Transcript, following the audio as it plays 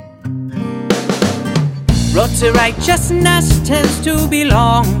Road to righteousness tends to be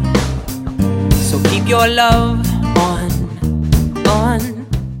long, so keep your love on.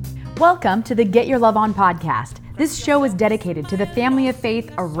 Welcome to the Get Your Love On podcast. This show is dedicated to the family of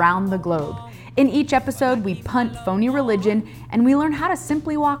faith around the globe. In each episode, we punt phony religion and we learn how to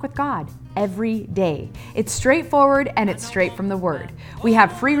simply walk with God every day. It's straightforward and it's straight from the Word. We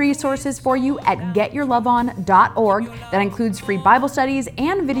have free resources for you at getyourloveon.org that includes free Bible studies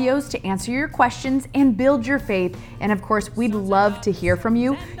and videos to answer your questions and build your faith. And of course, we'd love to hear from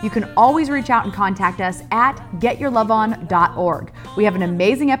you. You can always reach out and contact us at getyourloveon.org. We have an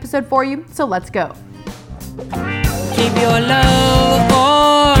amazing episode for you, so let's go. Keep your love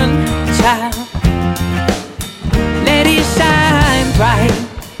on, child. Let it shine bright.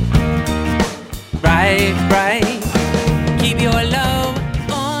 Bright. Keep your love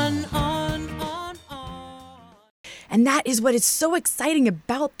on. And that is what is so exciting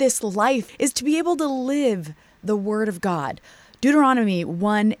about this life, is to be able to live the Word of God. Deuteronomy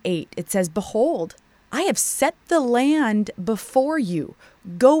 1:8, it says, "Behold, I have set the land before you.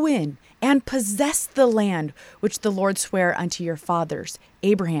 Go in and possess the land which the Lord sware unto your fathers,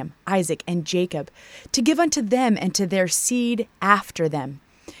 Abraham, Isaac, and Jacob, to give unto them and to their seed after them."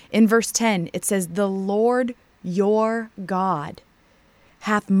 In verse 10, it says, "The Lord your God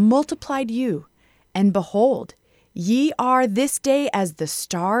hath multiplied you, and behold, ye are this day as the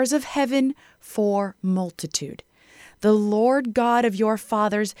stars of heaven for multitude. The Lord God of your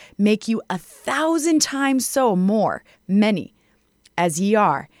fathers make you 1,000 times so more many as ye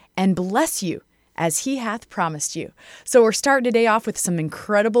are, and bless you as he hath promised you." So we're starting today off with some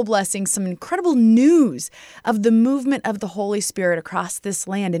incredible blessings, some incredible news of the movement of the Holy Spirit across this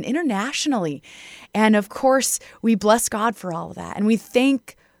land and internationally. And of course, we bless God for all of that. And we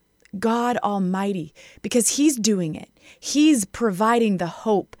thank God Almighty because he's doing it. He's providing the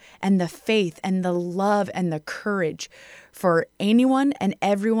hope and the faith and the love and the courage for anyone and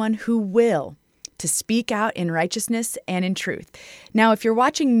everyone who will to speak out in righteousness and in truth. Now, if you're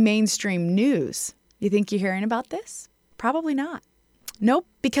watching mainstream news, you think you're hearing about this? Probably not. Nope,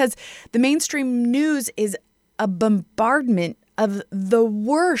 because the mainstream news is a bombardment of the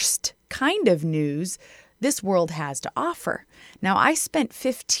worst kind of news this world has to offer. Now, I spent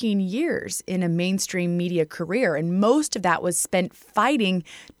 15 years in a mainstream media career, and most of that was spent fighting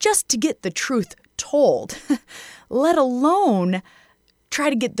just to get the truth told, let alone try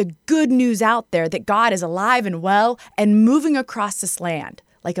to get the good news out there that God is alive and well and moving across this land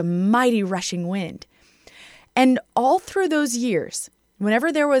like a mighty rushing wind. And all through those years, whenever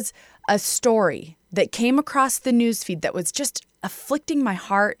there was a story that came across the newsfeed that was just afflicting my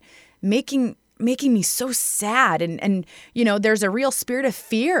heart, making me so sad, and you know, there's a real spirit of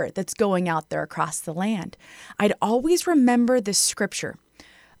fear that's going out there across the land, I'd always remember this scripture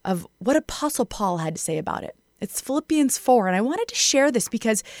of what Apostle Paul had to say about it. It's Philippians 4, and I wanted to share this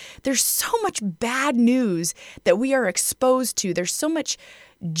because there's so much bad news that we are exposed to. There's so much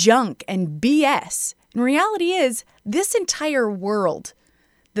junk and BS. And reality is, this entire world,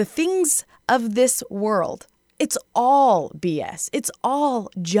 the things of this world, it's all BS. It's all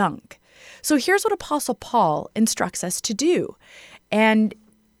junk. So here's what Apostle Paul instructs us to do. And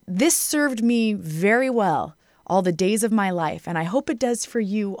this served me very well all the days of my life, and I hope it does for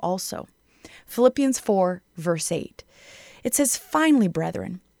you also. Philippians 4, verse 8. It says, "Finally,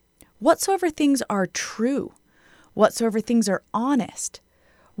 brethren, whatsoever things are true, whatsoever things are honest,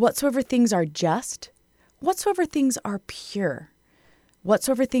 whatsoever things are just, whatsoever things are pure,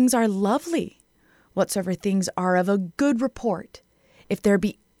 whatsoever things are lovely, whatsoever things are of a good report, if there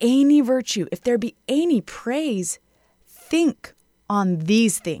be any virtue, if there be any praise, think on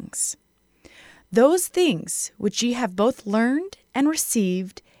these things. Those things which ye have both learned and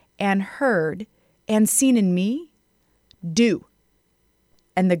received and heard and seen in me, do,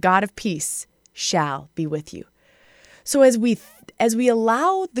 and the God of peace shall be with you." So as we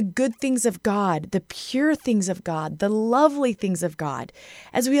allow the good things of God, the pure things of God, the lovely things of God,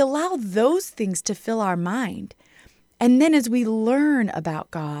 as we allow those things to fill our mind, and then as we learn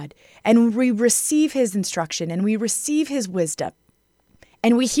about God and we receive his instruction and we receive his wisdom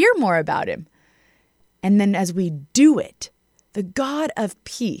and we hear more about him, and then as we do it, the God of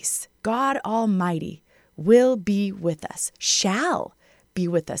peace, God Almighty, will be with us, shall be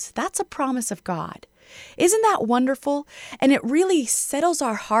with us. That's a promise of God. Isn't that wonderful? And it really settles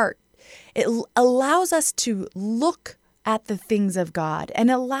our heart. It allows us to look at the things of God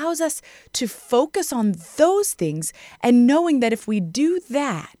and allows us to focus on those things, and knowing that if we do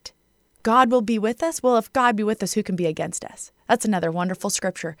that, God will be with us. Well, if God be with us, who can be against us? That's another wonderful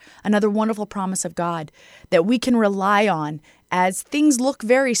scripture, another wonderful promise of God that we can rely on as things look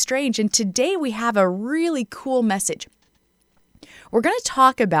very strange. And today we have a really cool message. We're going to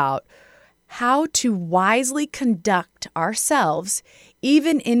talk about how to wisely conduct ourselves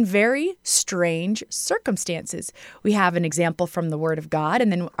even in very strange circumstances. We have an example from the Word of God,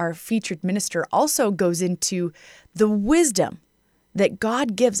 and then our featured minister also goes into the wisdom that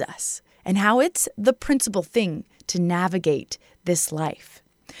God gives us and how it's the principal thing to navigate this life.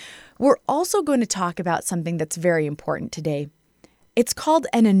 We're also going to talk about something that's very important today. It's called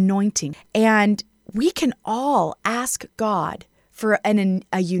an anointing, and we can all ask God for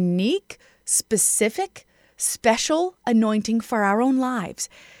a unique, specific, special anointing for our own lives.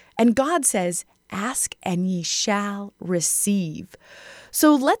 And God says, ask and ye shall receive.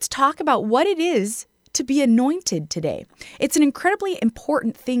 So let's talk about what it is to be anointed today. It's an incredibly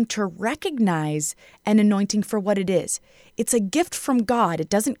important thing to recognize an anointing for what it is. It's a gift from God. It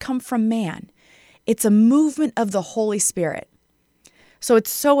doesn't come from man. It's a movement of the Holy Spirit. So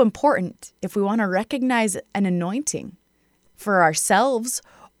it's so important if we want to recognize an anointing for ourselves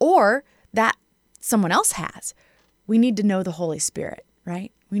or that someone else has, we need to know the Holy Spirit,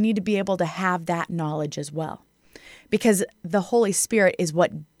 right? We need to be able to have that knowledge as well, because the Holy Spirit is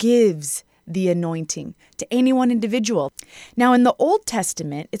what gives the anointing to any one individual. Now, in the Old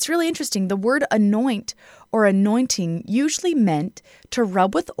Testament, it's really interesting. The word anoint or anointing usually meant to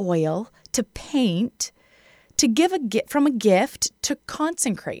rub with oil, to paint, to give from a gift, to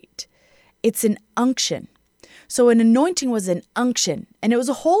consecrate. It's an unction. So an anointing was an unction, and it was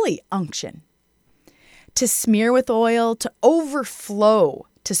a holy unction. To smear with oil, to overflow,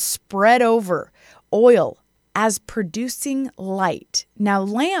 to spread over oil as producing light. Now,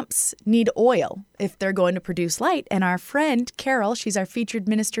 lamps need oil if they're going to produce light. And our friend, Carol, she's our featured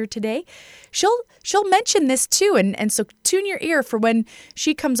minister today, she'll mention this too. And so tune your ear for when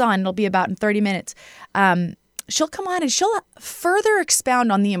she comes on. It'll be about in 30 minutes. She'll come on and she'll further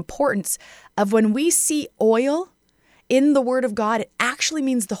expound on the importance of when we see oil in the Word of God, it actually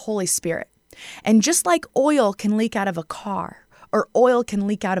means the Holy Spirit. And just like oil can leak out of a car or oil can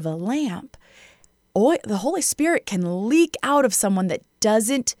leak out of a lamp, the Holy Spirit can leak out of someone that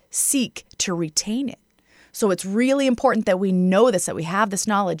doesn't seek to retain it. So it's really important that we know this, that we have this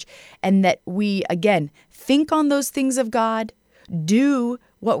knowledge, and that we, again, think on those things of God, do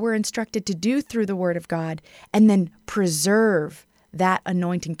what we're instructed to do through the Word of God, and then preserve that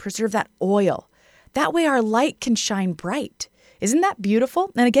anointing, preserve that oil. That way our light can shine bright. Isn't that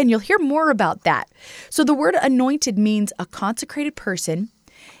beautiful? And again, you'll hear more about that. So the word anointed means a consecrated person.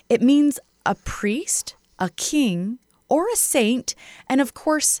 It means a priest, a king, or a saint, and of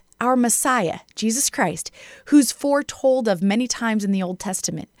course, our Messiah, Jesus Christ, who's foretold of many times in the Old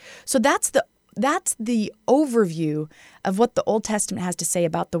Testament. So that's the overview of what the Old Testament has to say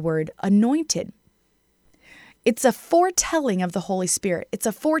about the word anointed. It's a foretelling of the Holy Spirit. It's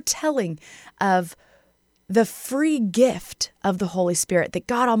a foretelling of the free gift of the Holy Spirit that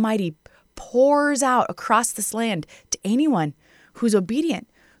God Almighty pours out across this land to anyone who's obedient,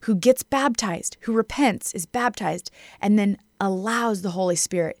 who gets baptized, who repents, is baptized, and then allows the Holy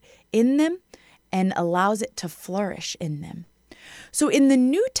Spirit in them and allows it to flourish in them. So in the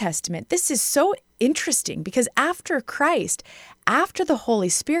New Testament, this is so interesting because after Christ, after the Holy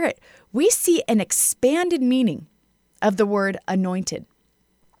Spirit, we see an expanded meaning of the word anointed.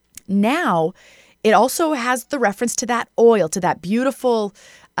 Now, it also has the reference to that oil, to that beautiful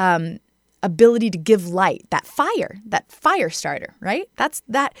ability to give light, that fire starter, right?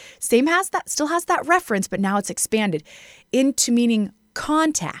 Still has that reference, but now it's expanded into meaning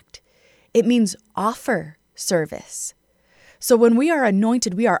contact. It means offer service. So when we are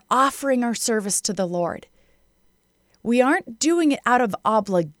anointed, we are offering our service to the Lord. We aren't doing it out of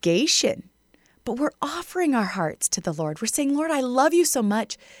obligation, but we're offering our hearts to the Lord. We're saying, Lord, I love you so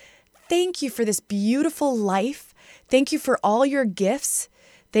much. Thank you for this beautiful life. Thank you for all your gifts.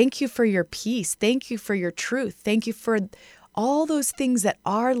 Thank you for your peace. Thank you for your truth. Thank you for all those things that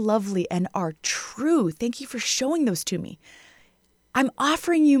are lovely and are true. Thank you for showing those to me. I'm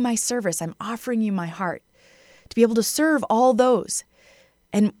offering you my service. I'm offering you my heart to be able to serve all those.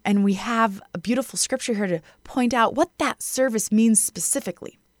 And we have a beautiful scripture here to point out what that service means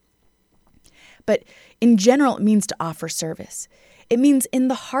specifically. But in general, it means to offer service. It means in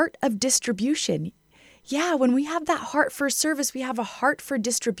the heart of distribution. Yeah, when we have that heart for service, we have a heart for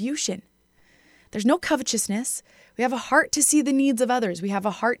distribution. There's no covetousness. We have a heart to see the needs of others. We have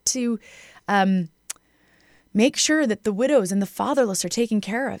a heart to make sure that the widows and the fatherless are taken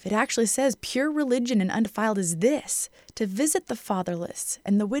care of. It actually says pure religion and undefiled is this, to visit the fatherless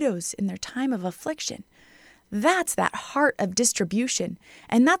and the widows in their time of affliction. That's that heart of distribution.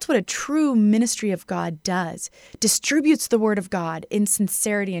 And that's what a true ministry of God does. Distributes the word of God in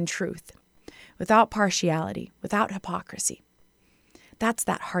sincerity and truth, without partiality, without hypocrisy. That's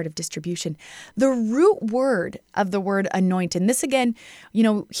that heart of distribution. The root word of the word anoint, and this again,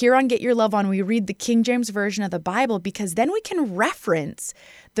 here on Get Your Love On, we read the King James Version of the Bible because then we can reference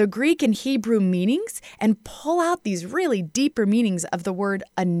the Greek and Hebrew meanings and pull out these really deeper meanings of the word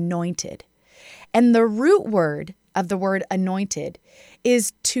anointed. And the root word of the word anointed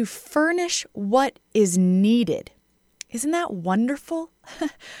is to furnish what is needed. Isn't that wonderful?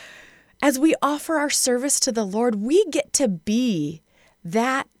 As we offer our service to the Lord, we get to be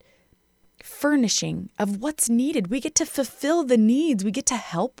that furnishing of what's needed. We get to fulfill the needs. We get to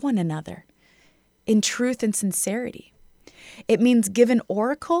help one another in truth and sincerity. It means give an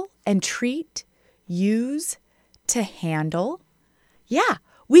oracle and treat, use, to handle. Yeah,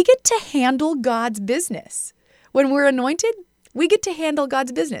 we get to handle God's business. When we're anointed, we get to handle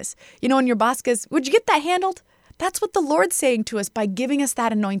God's business. When your boss goes, would you get that handled? That's what the Lord's saying to us by giving us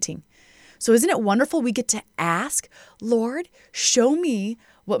that anointing. So isn't it wonderful? We get to ask, Lord, show me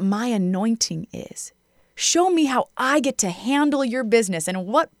what my anointing is. Show me how I get to handle your business and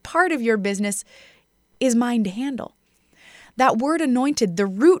what part of your business is mine to handle. That word anointed, the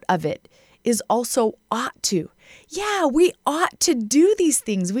root of it is also ought to. Yeah, we ought to do these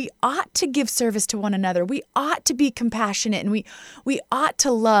things. We ought to give service to one another. We ought to be compassionate, and we ought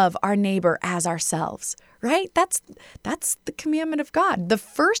to love our neighbor as ourselves, right? That's the commandment of God. The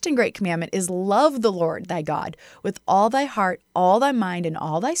first and great commandment is love the Lord thy God with all thy heart, all thy mind, and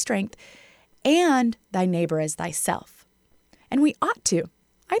all thy strength, and thy neighbor as thyself. And we ought to.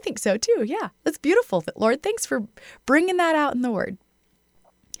 I think so too. Yeah, that's beautiful. Lord, thanks for bringing that out in the word.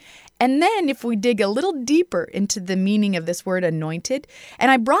 And then if we dig a little deeper into the meaning of this word anointed,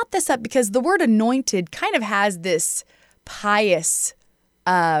 and I brought this up because the word anointed kind of has this pious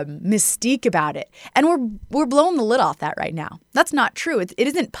mystique about it. And we're blowing the lid off that right now. That's not true. It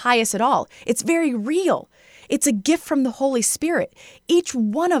isn't pious at all. It's very real. It's a gift from the Holy Spirit. Each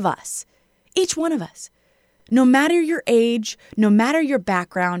one of us, no matter your age, no matter your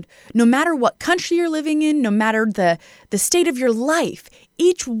background, no matter what country you're living in, no matter the state of your life,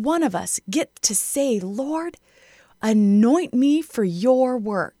 each one of us get to say, Lord, anoint me for your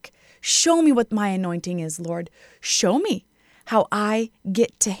work. Show me what my anointing is, Lord. Show me how I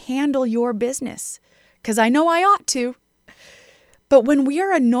get to handle your business, because I know I ought to. But when we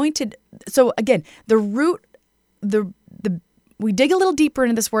are anointed, so again, the root, we dig a little deeper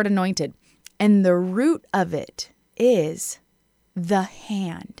into this word anointed, and the root of it is the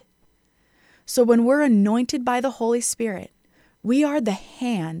hand. So when we're anointed by the Holy Spirit, we are the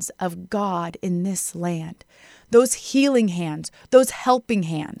hands of God in this land. Those healing hands, those helping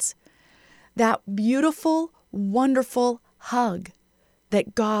hands, that beautiful, wonderful hug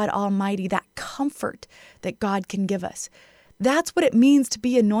that God Almighty, that comfort that God can give us. That's what it means to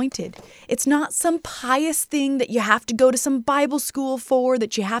be anointed. It's not some pious thing that you have to go to some Bible school for,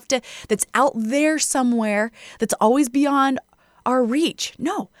 that's out there somewhere, that's always beyond our reach.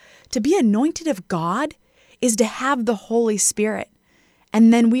 No, to be anointed of God is to have the Holy Spirit.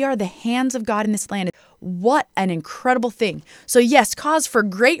 And then we are the hands of God in this land. What an incredible thing. So yes, cause for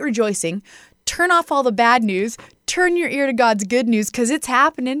great rejoicing. Turn off all the bad news. Turn your ear to God's good news, because it's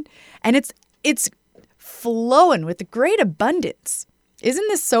happening and it's flowing with great abundance. Isn't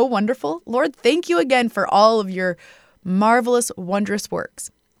this so wonderful? Lord, thank you again for all of your marvelous, wondrous works.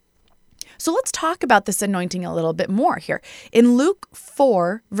 So let's talk about this anointing a little bit more here. In Luke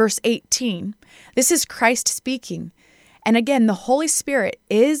 4, verse 18, this is Christ speaking. And again, the Holy Spirit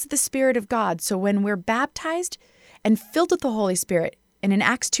is the Spirit of God. So when we're baptized and filled with the Holy Spirit, and in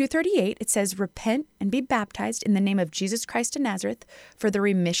Acts 2:38, it says, repent and be baptized in the name of Jesus Christ of Nazareth for the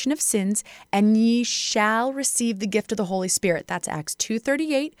remission of sins, and ye shall receive the gift of the Holy Spirit. That's Acts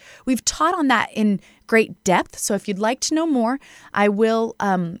 2:38. We've taught on that in great depth. So if you'd like to know more, I will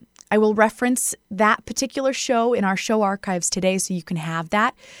reference that particular show in our show archives today, so you can have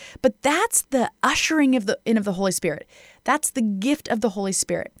that. But that's the ushering of the Holy Spirit. That's the gift of the Holy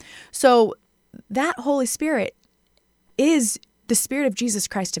Spirit. So that Holy Spirit is the Spirit of Jesus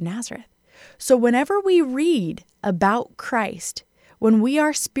Christ of Nazareth. So whenever we read about Christ, when we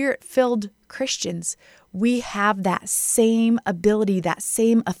are Spirit-filled Christians, we have that same ability, that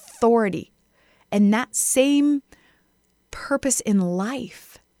same authority, and that same purpose in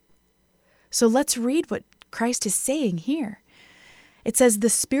life. So let's read what Christ is saying here. It says, the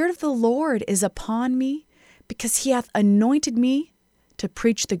Spirit of the Lord is upon me, because he hath anointed me to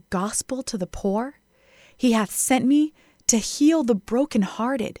preach the gospel to the poor. He hath sent me to heal the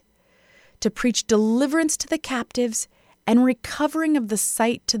brokenhearted, to preach deliverance to the captives and recovering of the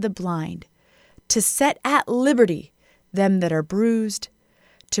sight to the blind, to set at liberty them that are bruised,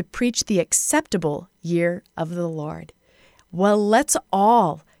 to preach the acceptable year of the Lord. Well, let's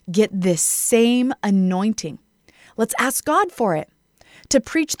all get this same anointing. Let's ask God for it, to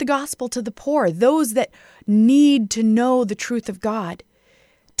preach the gospel to the poor, those that need to know the truth of God,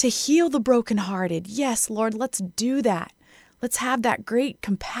 to heal the brokenhearted. Yes, Lord, let's do that. Let's have that great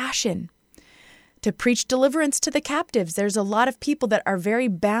compassion. To preach deliverance to the captives. There's a lot of people that are very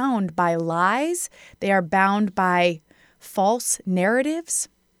bound by lies. They are bound by false narratives.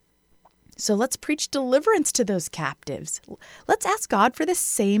 So let's preach deliverance to those captives. Let's ask God for the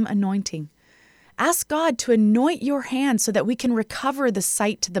same anointing. Ask God to anoint your hands so that we can recover the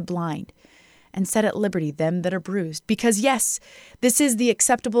sight to the blind and set at liberty them that are bruised. Because yes, this is the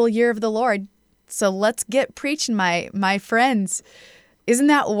acceptable year of the Lord. So let's get preaching, my friends. Isn't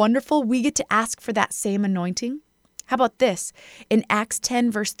that wonderful? We get to ask for that same anointing. How about this? In Acts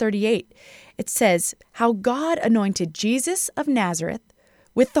 10, verse 38, it says, how God anointed Jesus of Nazareth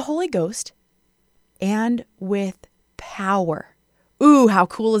with the Holy Ghost and with power. Ooh, how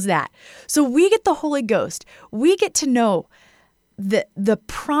cool is that? So we get the Holy Ghost. We get to know the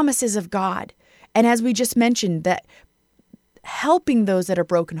promises of God. And as we just mentioned, that helping those that are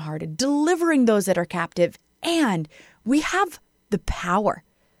brokenhearted, delivering those that are captive, and we have the power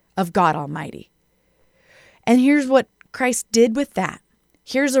of God Almighty. And here's what Christ did with that.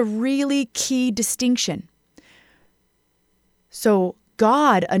 Here's a really key distinction. So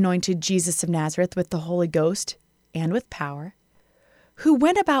God anointed Jesus of Nazareth with the Holy Ghost and with power, who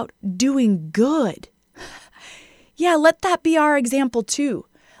went about doing good. Yeah, let that be our example too.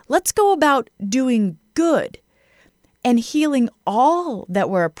 Let's go about doing good and healing all that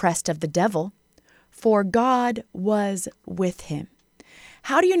were oppressed of the devil, for God was with him.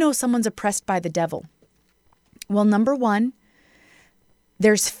 How do you know someone's oppressed by the devil? Well, number one,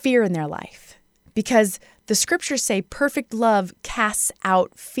 there's fear in their life, because the scriptures say perfect love casts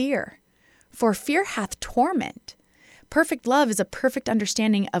out fear, for fear hath torment. Perfect love is a perfect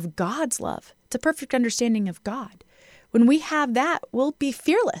understanding of God's love. It's a perfect understanding of God. When we have that, we'll be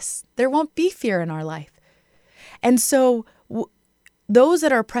fearless. There won't be fear in our life. And so those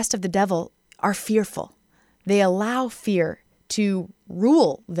that are oppressed of the devil are fearful. They allow fear to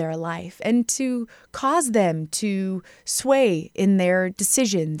rule their life and to cause them to sway in their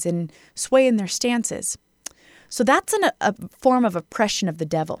decisions and sway in their stances. So that's a form of oppression of the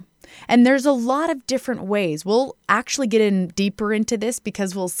devil. And there's a lot of different ways. We'll actually get in deeper into this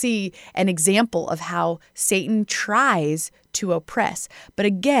because we'll see an example of how Satan tries to oppress. But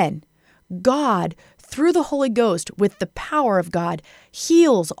again, God, through the Holy Ghost, with the power of God,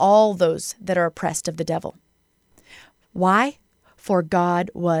 heals all those that are oppressed of the devil. Why? For God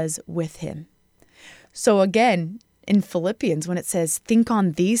was with him. So again, in Philippians, when it says, think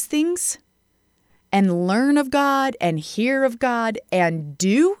on these things and learn of God and hear of God and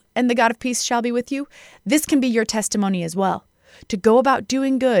do, and the God of peace shall be with you, this can be your testimony as well, to go about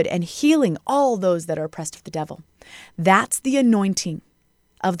doing good and healing all those that are oppressed of the devil. That's the anointing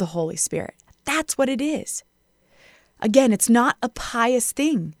of the Holy Spirit. That's what it is. Again, it's not a pious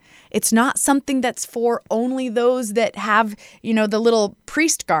thing. It's not something that's for only those that have, the little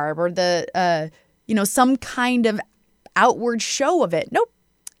priest garb or the, some kind of outward show of it. Nope.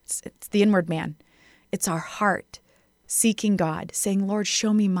 It's the inward man. It's our heart seeking God, saying, Lord,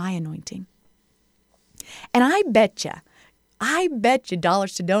 show me my anointing. And I bet you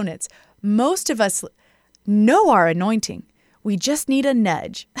dollars to donuts, most of us know our anointing. We just need a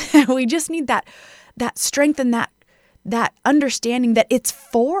nudge. We just need that strength and that understanding that it's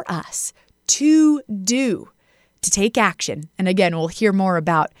for us to do, to take action. And again, we'll hear more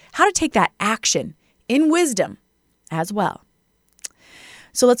about how to take that action in wisdom as well.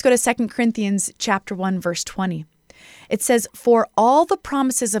 So let's go to 2 Corinthians chapter 1, verse 20. It says, for all the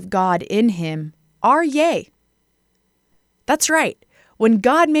promises of God in him are yea. That's right. When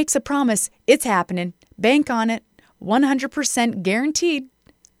God makes a promise, it's happening. Bank on it. 100% guaranteed.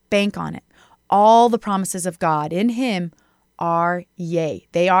 Bank on it. All the promises of God in him are yea.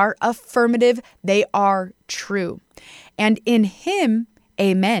 They are affirmative. They are true. And in him,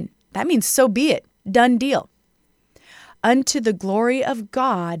 amen. That means so be it. Done deal. Unto the glory of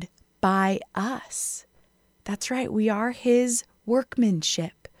God by us. That's right. We are his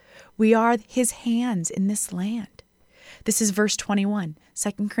workmanship. We are his hands in this land. This is verse 21,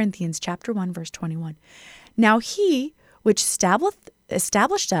 2 Corinthians chapter 1, verse 21. Now he which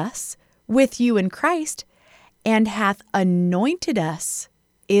established us with you in Christ and hath anointed us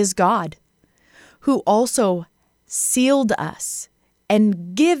is God, who also sealed us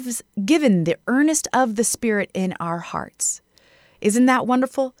and given the earnest of the Spirit in our hearts. Isn't that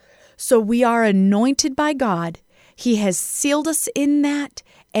wonderful? So we are anointed by God. He has sealed us in that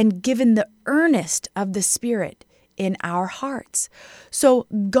and given the earnest of the Spirit in our hearts. So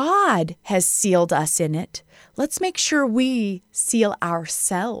God has sealed us in it. Let's make sure we seal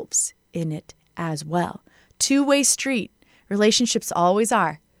ourselves in it as well. Two-way street. Relationships always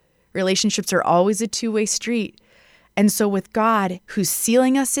are. Relationships are always a two-way street. And so with God, who's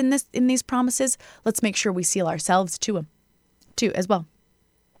sealing us in these promises, let's make sure we seal ourselves to him too as well.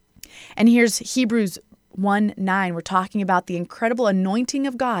 And here's Hebrews 1:9. We're talking about the incredible anointing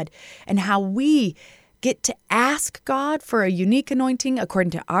of God and how we get to ask God for a unique anointing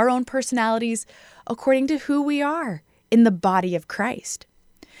according to our own personalities, according to who we are in the body of Christ.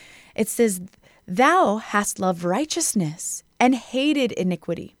 It says, "Thou hast loved righteousness and hated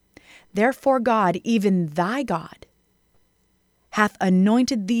iniquity. Therefore God, even thy God, hath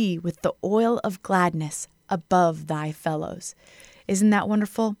anointed thee with the oil of gladness above thy fellows." Isn't that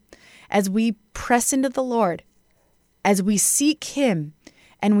wonderful? As we press into the Lord, as we seek him,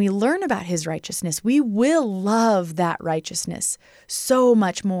 and we learn about his righteousness, we will love that righteousness so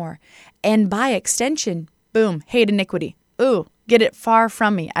much more. And by extension, boom, hate iniquity. Ooh, get it far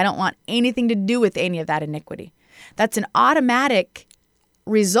from me. I don't want anything to do with any of that iniquity. That's an automatic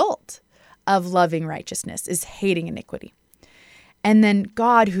result of loving righteousness, is hating iniquity. And then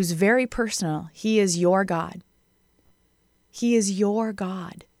God, who's very personal, he is your God. He is your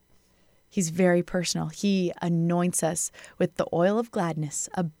God. He's very personal. He anoints us with the oil of gladness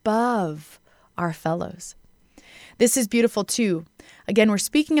above our fellows. This is beautiful too. Again, we're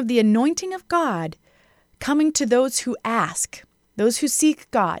speaking of the anointing of God coming to those who ask, those who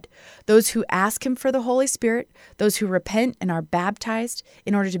seek God, those who ask him for the Holy Spirit, those who repent and are baptized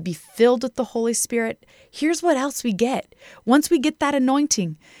in order to be filled with the Holy Spirit. Here's what else we get. Once we get that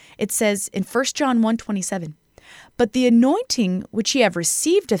anointing, it says in 1 John 1:27, "But the anointing which ye have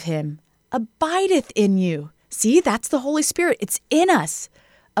received of him abideth in you." See, that's the Holy Spirit. It's in us,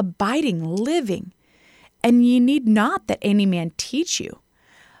 abiding, living. "And ye need not that any man teach you,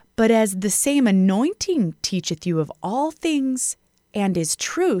 but as the same anointing teacheth you of all things, and is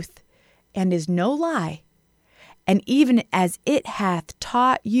truth, and is no lie. And even as it hath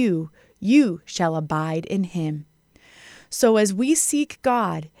taught you, you shall abide in him." So as we seek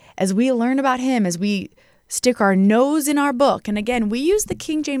God, as we learn about him, as we stick our nose in our book. And again, we use the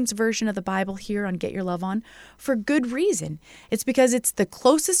King James Version of the Bible here on Get Your Love On for good reason. It's because it's the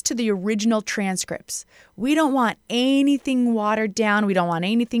closest to the original transcripts. We don't want anything watered down. We don't want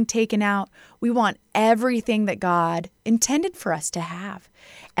anything taken out. We want everything that God intended for us to have.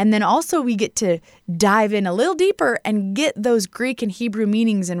 And then also we get to dive in a little deeper and get those Greek and Hebrew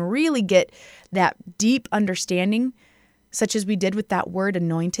meanings and really get that deep understanding, such as we did with that word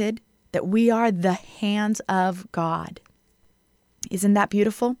anointed, that we are the hands of God. Isn't that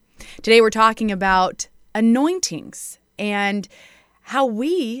beautiful? Today we're talking about anointings and how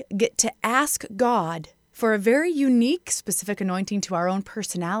we get to ask God for a very unique, specific anointing to our own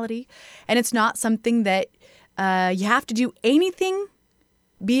personality. And it's not something that you have to do anything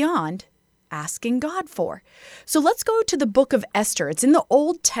beyond asking God for. So let's go to the book of Esther. It's in the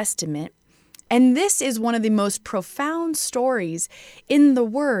Old Testament. And this is one of the most profound stories in the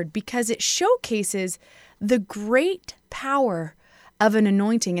Word because it showcases the great power of an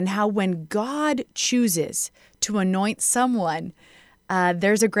anointing and how when God chooses to anoint someone,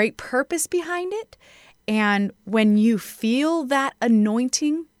 there's a great purpose behind it. And when you feel that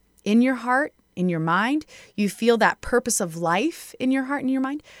anointing in your heart, in your mind, you feel that purpose of life in your heart and your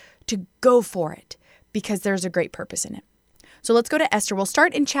mind, to go for it because there's a great purpose in it. So let's go to Esther. We'll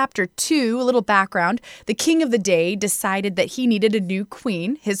start in chapter 2, a little background. The king of the day decided that he needed a new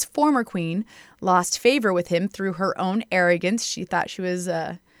queen. His former queen lost favor with him through her own arrogance. She thought she was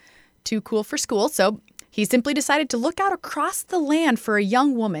too cool for school. So he simply decided to look out across the land for a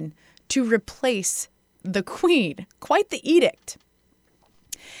young woman to replace the queen. Quite the edict.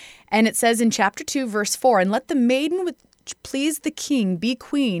 And it says in chapter 2, verse 4, "And let the maiden which pleased the king be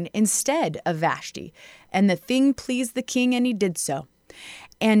queen instead of Vashti. And the thing pleased the king, and he did so.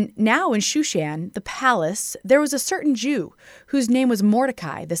 And now in Shushan, the palace, there was a certain Jew whose name was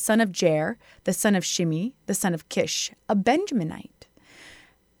Mordecai, the son of Jair, the son of Shimei, the son of Kish, a Benjaminite,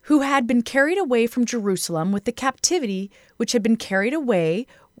 who had been carried away from Jerusalem with the captivity which had been carried away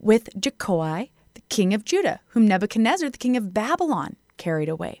with Jecoi, the king of Judah, whom Nebuchadnezzar, the king of Babylon, carried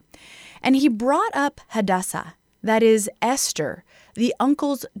away. And he brought up Hadassah, that is Esther, the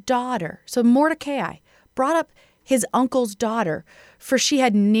uncle's daughter." So Mordecai brought up his uncle's daughter, for she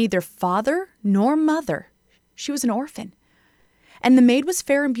had neither father nor mother. She was an orphan. And the maid was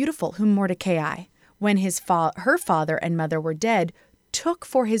fair and beautiful, whom Mordecai, when her father and mother were dead, took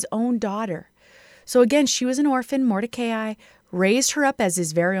for his own daughter. So again, she was an orphan. Mordecai raised her up as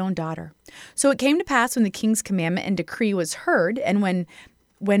his very own daughter. So it came to pass when the king's commandment and decree was heard, and when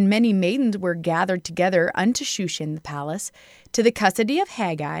many maidens were gathered together unto Shushan the palace, to the custody of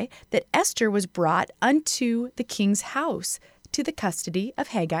Haggai, that Esther was brought unto the king's house, to the custody of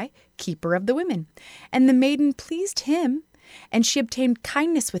Haggai, keeper of the women. And the maiden pleased him, and she obtained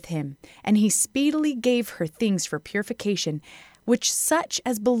kindness with him, and he speedily gave her things for purification, which such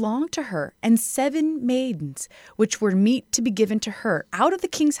as belonged to her, and 7 maidens, which were meet to be given to her out of the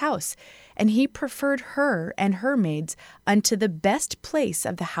king's house. And he preferred her and her maids unto the best place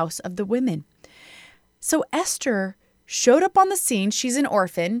of the house of the women. So Esther showed up on the scene. She's an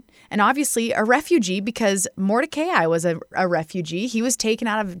orphan and obviously a refugee, because Mordecai was a refugee. He was taken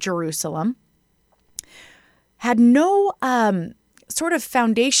out of Jerusalem. Had no sort of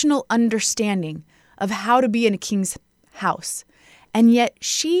foundational understanding of how to be in a king's house. And yet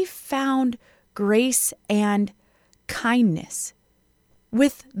she found grace and kindness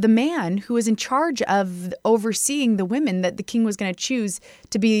with the man who was in charge of overseeing the women that the king was going to choose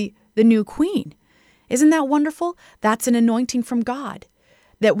to be the new queen. Isn't that wonderful? That's an anointing from God.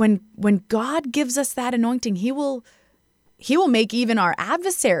 That when God gives us that anointing, He will make even our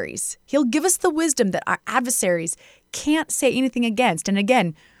adversaries. He'll give us the wisdom that our adversaries can't say anything against. And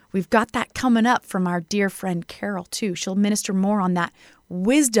again, we've got that coming up from our dear friend Carol too. She'll minister more on that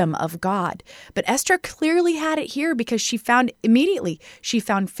wisdom of God. But Esther clearly had it here because she found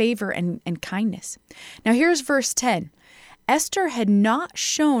favor and kindness. Now here's verse 10. Esther had not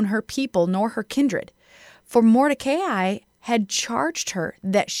shown her people nor her kindred, for Mordecai had charged her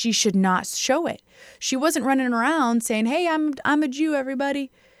that she should not show it. She wasn't running around saying, "Hey, I'm a Jew, everybody."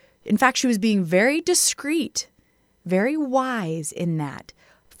 In fact, she was being very discreet, very wise in that,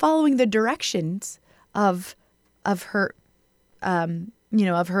 following the directions of her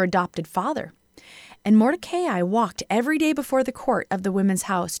of her adopted father. And Mordecai walked every day before the court of the women's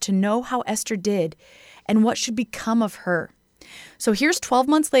house to know how Esther did and what should become of her. So here's 12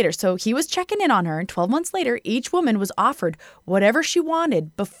 months later. So he was checking in on her, and 12 months later, each woman was offered whatever she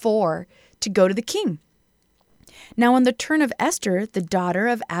wanted before to go to the king. Now on the turn of Esther, the daughter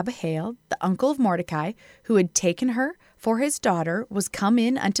of Abihail, the uncle of Mordecai, who had taken her for his daughter, was come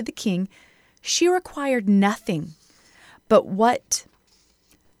in unto the king. She required nothing but what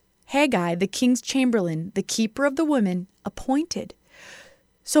Haggai, the king's chamberlain, the keeper of the women, appointed.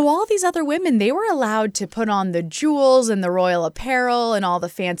 So all these other women, they were allowed to put on the jewels and the royal apparel and all the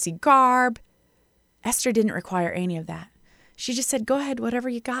fancy garb. Esther didn't require any of that. She just said, "Go ahead, whatever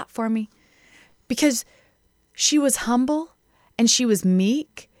you got for me." Because she was humble and she was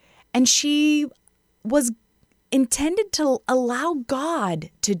meek and she was intended to allow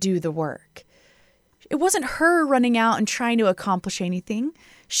God to do the work. It wasn't her running out and trying to accomplish anything.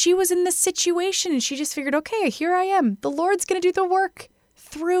 She was in this situation and she just figured, okay, here I am. The Lord's going to do the work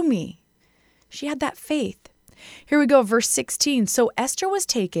through me. She had that faith. Here we go, verse 16. So Esther was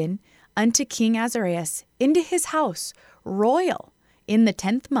taken unto King Ahasuerus into his house, royal, in the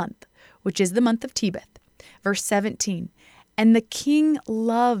 10th month, which is the month of Tebeth. Verse 17. And the king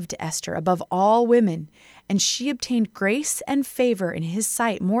loved Esther above all women, and she obtained grace and favor in his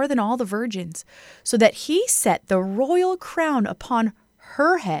sight more than all the virgins, so that he set the royal crown upon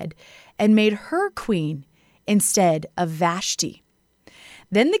her head and made her queen instead of Vashti.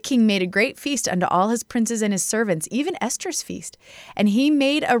 Then the king made a great feast unto all his princes and his servants, even Esther's feast. And he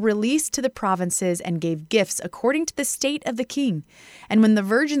made a release to the provinces and gave gifts according to the state of the king. And when the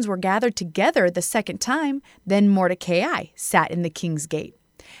virgins were gathered together the second time, then Mordecai sat in the king's gate.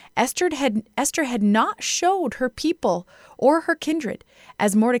 Esther had not showed her people or her kindred,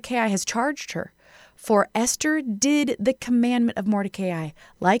 as Mordecai has charged her. For Esther did the commandment of Mordecai,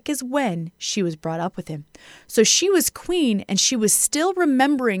 like as when she was brought up with him. So she was queen, and she was still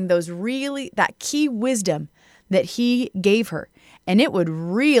remembering that key wisdom that he gave her. And it would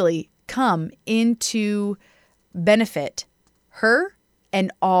really come into benefit her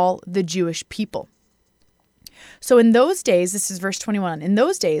and all the Jewish people. So in those days, this is verse 21, in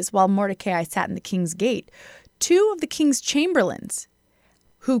those days, while Mordecai sat in the king's gate, 2 of the king's chamberlains,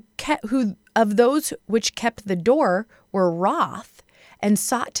 who of those which kept the door, were wroth and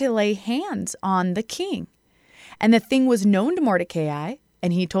sought to lay hands on the king. And the thing was known to Mordecai,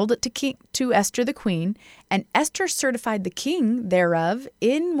 and he told it to Esther the queen, and Esther certified the king thereof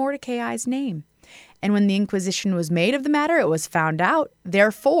in Mordecai's name. And when the inquisition was made of the matter, it was found out.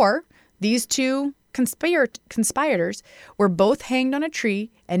 Therefore, these 2 conspirators were both hanged on a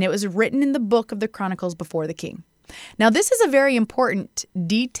tree, and it was written in the book of the Chronicles before the king. Now, this is a very important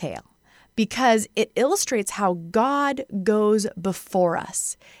detail because it illustrates how God goes before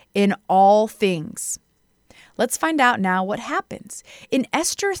us in all things. Let's find out now what happens. In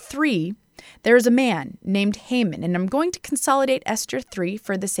Esther 3, there is a man named Haman, and I'm going to consolidate Esther 3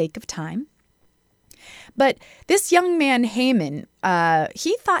 for the sake of time. But this young man, Haman,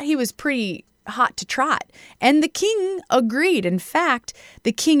 he thought he was pretty hot to trot, and the king agreed. In fact,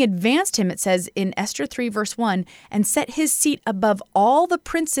 the king advanced him, it says in Esther 3 verse 1, and set his seat above all the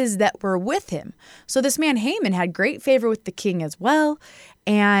princes that were with him. So this man, Haman, had great favor with the king as well,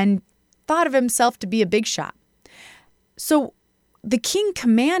 and thought of himself to be a big shot. So the king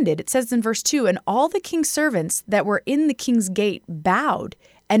commanded, it says in verse 2, and all the king's servants that were in the king's gate bowed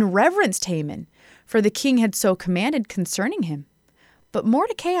and reverenced Haman, for the king had so commanded concerning him. But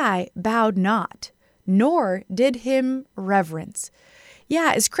Mordecai bowed not, nor did him reverence.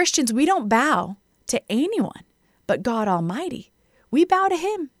 Yeah, as Christians, we don't bow to anyone but God Almighty. We bow to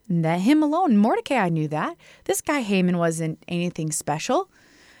him, and him alone. Mordecai knew that. This guy Haman wasn't anything special,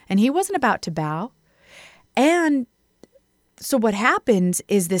 and he wasn't about to bow. And so what happens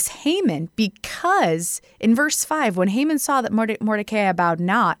is this Haman, because in verse 5, when Haman saw that Mordecai bowed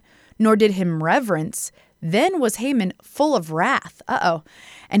not, nor did him reverence, then was Haman full of wrath.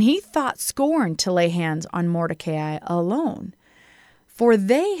 And he thought scorn to lay hands on Mordecai alone. For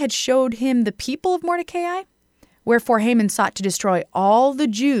they had showed him the people of Mordecai, wherefore Haman sought to destroy all the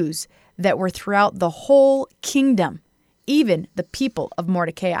Jews that were throughout the whole kingdom, even the people of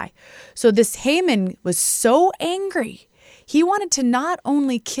Mordecai. So this Haman was so angry. He wanted to not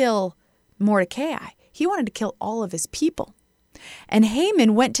only kill Mordecai, he wanted to kill all of his people. And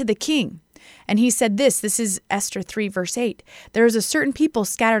Haman went to the king, and he said this is Esther 3, verse 8, there is a certain people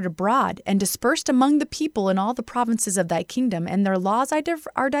scattered abroad and dispersed among the people in all the provinces of thy kingdom, and their laws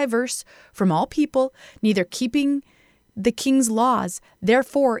are diverse from all people, neither keeping the king's laws.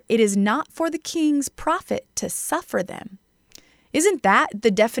 Therefore, it is not for the king's profit to suffer them. Isn't that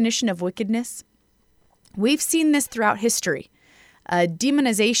the definition of wickedness? We've seen this throughout history, a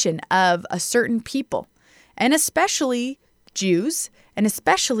demonization of a certain people, and especially Jews, and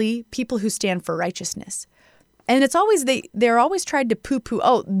especially people who stand for righteousness. And it's always, they're always tried to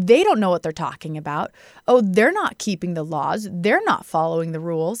poo-poo, they don't know what they're talking about. They're not keeping the laws. They're not following the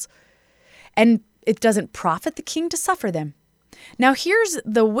rules. And it doesn't profit the king to suffer them. Now here's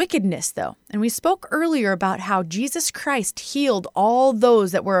the wickedness, though. And we spoke earlier about how Jesus Christ healed all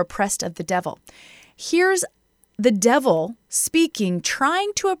those that were oppressed of the devil. Here's the devil speaking,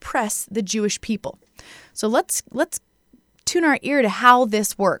 trying to oppress the Jewish people. So let's tune our ear to how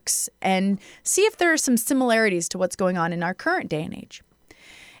this works and see if there are some similarities to what's going on in our current day and age.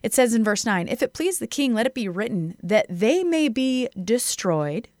 It says in verse 9, if it please the king, let it be written that they may be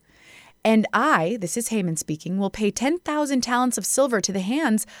destroyed. And I, this is Haman speaking, will pay 10,000 talents of silver to the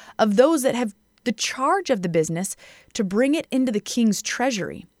hands of those that have the charge of the business to bring it into the king's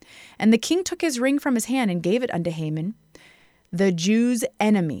treasury. And the king took his ring from his hand and gave it unto Haman, the Jews'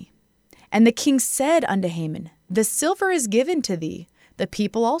 enemy. And the king said unto Haman, the silver is given to thee, the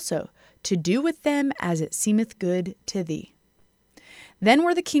people also, to do with them as it seemeth good to thee. Then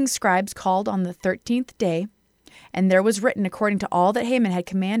were the king's scribes called on the 13th day, and there was written according to all that Haman had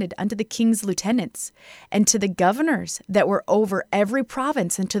commanded unto the king's lieutenants, and to the governors that were over every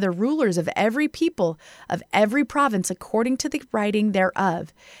province, and to the rulers of every people of every province according to the writing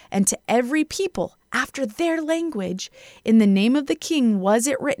thereof, and to every people after their language, in the name of the king was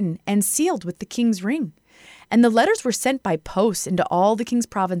it written, and sealed with the king's ring. And the letters were sent by post into all the king's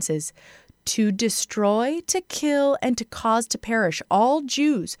provinces, to destroy, to kill, and to cause to perish all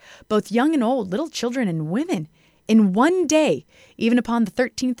Jews, both young and old, little children and women, in one day, even upon the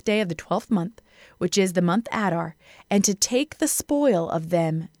 13th day of the 12th month, which is the month Adar, and to take the spoil of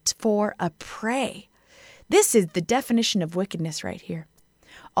them for a prey. This is the definition of wickedness right here.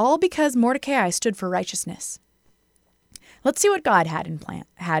 All because Mordecai stood for righteousness. Let's see what God had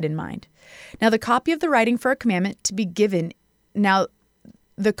in mind. Now the copy of the writing for a commandment to be given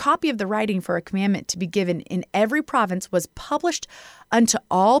in every province was published unto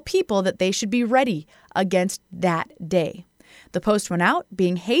all people that they should be ready against that day. The post went out,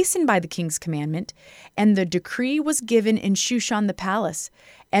 being hastened by the king's commandment, and the decree was given in Shushan the palace.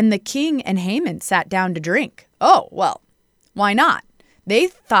 And the king and Haman sat down to drink. Oh, well, why not? They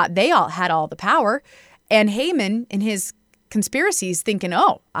thought they all had all the power, and Haman in his conspiracies thinking,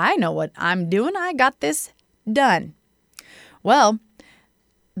 I know what I'm doing. I got this done. Well,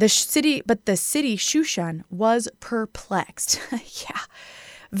 the city Shushan was perplexed. Yeah.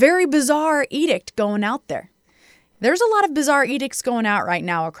 Very bizarre edict going out there. There's a lot of bizarre edicts going out right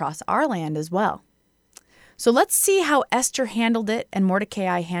now across our land as well. So let's see how Esther handled it and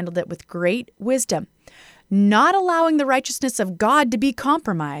Mordecai handled it with great wisdom, not allowing the righteousness of God to be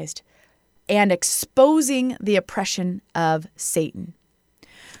compromised and exposing the oppression of Satan.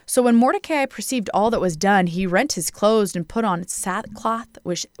 So when Mordecai perceived all that was done, he rent his clothes and put on sackcloth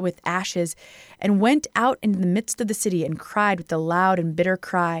with ashes and went out into the midst of the city and cried with a loud and bitter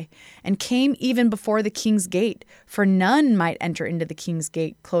cry and came even before the king's gate, for none might enter into the king's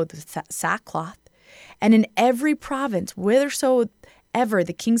gate clothed with sackcloth. And in every province, whithersoever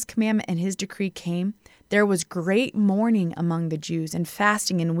the king's commandment and his decree came, there was great mourning among the Jews, and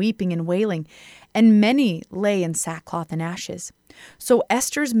fasting and weeping and wailing, and many lay in sackcloth and ashes. So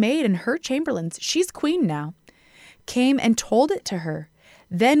Esther's maid and her chamberlains, she's queen now, came and told it to her.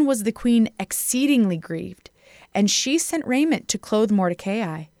 Then was the queen exceedingly grieved, and she sent raiment to clothe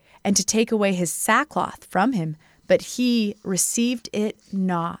Mordecai, and to take away his sackcloth from him, but he received it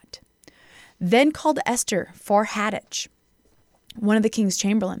not. Then called Esther for Hattach, one of the king's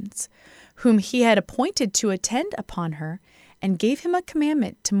chamberlains, whom he had appointed to attend upon her, and gave him a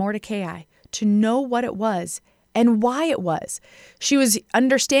commandment to Mordecai to know what it was and why it was. She was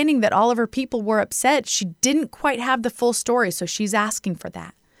understanding that all of her people were upset. She didn't quite have the full story, so she's asking for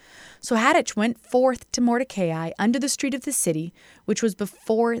that. So Hattach went forth to Mordecai unto the street of the city, which was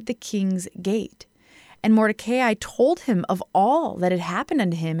before the king's gate. And Mordecai told him of all that had happened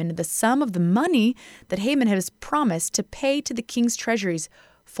unto him, and the sum of the money that Haman had promised to pay to the king's treasuries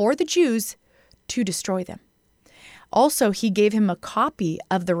for the Jews to destroy them. Also, he gave him a copy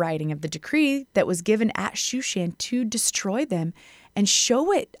of the writing of the decree that was given at Shushan to destroy them, and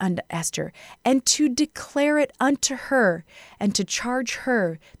show it unto Esther, and to declare it unto her, and to charge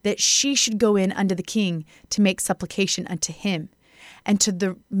her that she should go in unto the king to make supplication unto him, and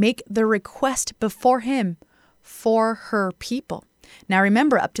to make the request before him for her people. Now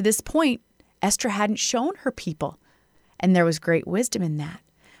remember, up to this point, Esther hadn't shown her people, and there was great wisdom in that.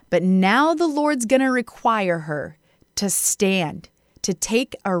 But now the Lord's going to require her to stand, to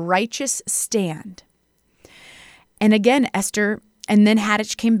take a righteous stand. And again, then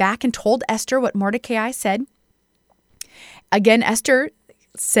Hattach came back and told Esther what Mordecai said. Again, Esther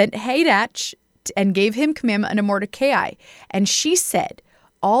sent Hattach and gave him commandment unto Mordecai. And she said,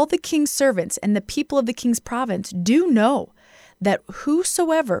 all the king's servants and the people of the king's province do know that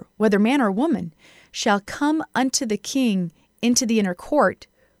whosoever, whether man or woman, shall come unto the king into the inner court,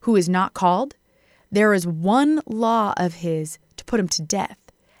 who is not called, there is one law of his to put him to death,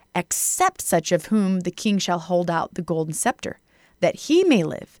 except such of whom the king shall hold out the golden scepter, that he may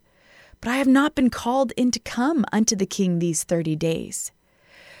live. But I have not been called in to come unto the king these 30 days.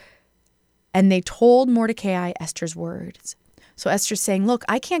 And they told Mordecai Esther's words. So Esther's saying, look,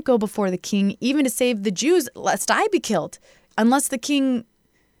 I can't go before the king even to save the Jews, lest I be killed, unless the king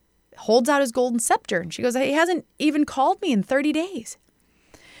holds out his golden scepter. And she goes, he hasn't even called me in 30 days.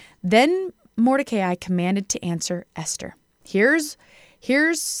 Then Mordecai commanded to answer Esther. Here's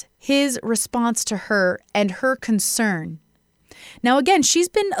his response to her and her concern. Now, again, she's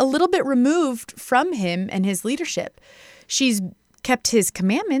been a little bit removed from him and his leadership. She's kept his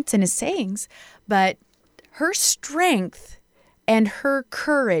commandments and his sayings, but her strength and her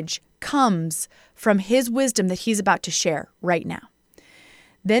courage comes from his wisdom that he's about to share right now.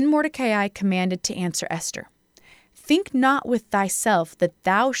 Then Mordecai commanded to answer Esther, think not with thyself that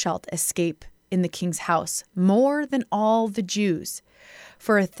thou shalt escape in the king's house more than all the Jews.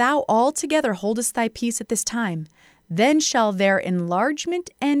 For if thou altogether holdest thy peace at this time, then shall their enlargement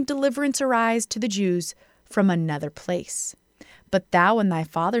and deliverance arise to the Jews from another place. But thou and thy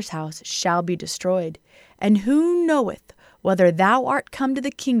father's house shall be destroyed. And who knoweth whether thou art come to the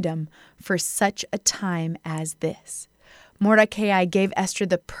kingdom for such a time as this? Mordecai gave Esther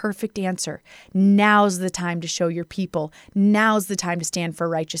the perfect answer. Now's the time to show your people. Now's the time to stand for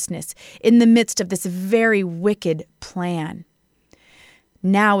righteousness in the midst of this very wicked plan.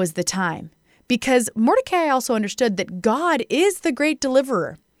 Now is the time. Because Mordecai also understood that God is the great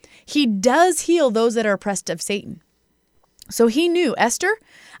deliverer. He does heal those that are oppressed of Satan. So he knew, Esther,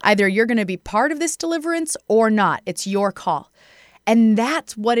 either you're going to be part of this deliverance or not. It's your call. And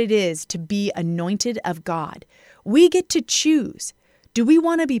that's what it is to be anointed of God. We get to choose. Do we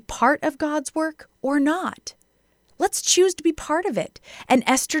want to be part of God's work or not? Let's choose to be part of it. And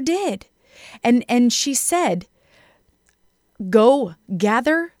Esther did. And she said, go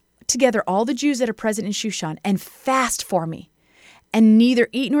gather together all the Jews that are present in Shushan and fast for me. And neither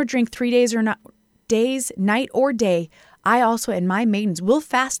eat nor drink 3 days or not days, night or day. I also and my maidens will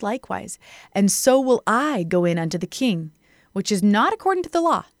fast likewise. And so will I go in unto the king, which is not according to the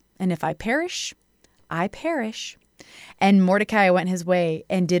law. And if I perish, I perish. And Mordecai went his way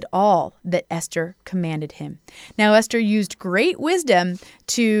and did all that Esther commanded him. Now, Esther used great wisdom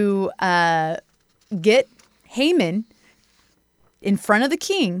to get Haman in front of the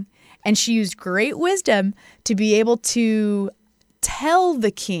king, and she used great wisdom to be able to tell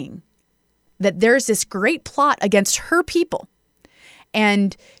the king that there's this great plot against her people.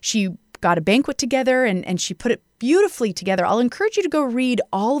 And she got a banquet together and she put it beautifully together. I'll encourage you to go read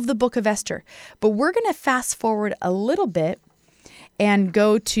all of the book of Esther, but we're going to fast forward a little bit and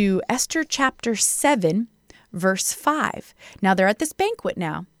go to Esther chapter 7, verse 5. Now they're at this banquet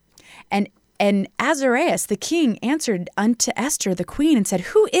now, and Azarias the king answered unto Esther the queen and said,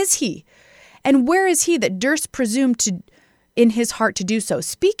 "Who is he? And where is he that durst presume to in his heart to do so?"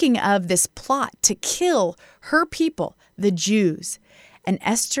 Speaking of this plot to kill her people, the Jews. And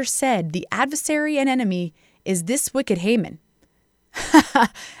Esther said, "The adversary and enemy is this wicked Haman."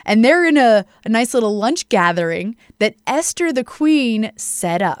 And they're in a nice little lunch gathering that Esther the queen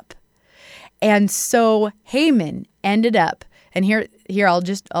set up. And so Haman ended up, and here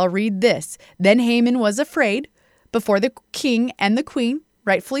I'll read this. Then Haman was afraid before the king and the queen,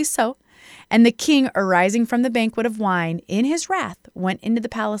 rightfully so. And the king, arising from the banquet of wine in his wrath, went into the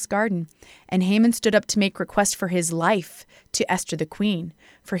palace garden. And Haman stood up to make request for his life to Esther the queen,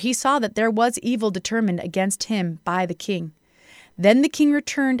 for he saw that there was evil determined against him by the king. Then the king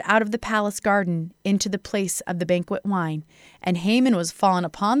returned out of the palace garden into the place of the banquet wine, and Haman was fallen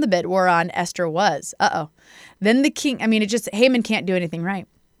upon the bed whereon Esther was. Then the king, Haman can't do anything right.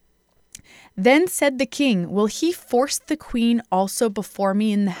 Then said the king, "Will he force the queen also before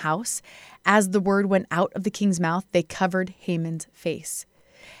me in the house?" As the word went out of the king's mouth, they covered Haman's face.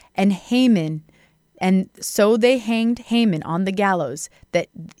 And so they hanged Haman on the gallows that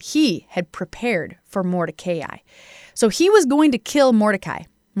he had prepared for Mordecai. So he was going to kill Mordecai,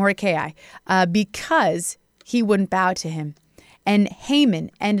 because he wouldn't bow to him. And Haman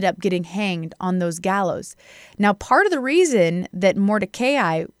ended up getting hanged on those gallows. Now, part of the reason that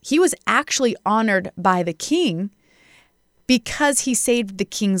Mordecai, he was actually honored by the king because he saved the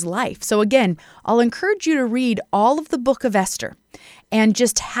king's life. So again, I'll encourage you to read all of the book of Esther and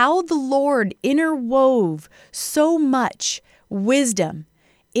just how the Lord interwove so much wisdom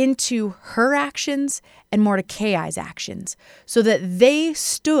into her actions and Mordecai's actions so that they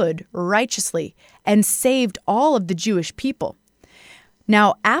stood righteously and saved all of the Jewish people.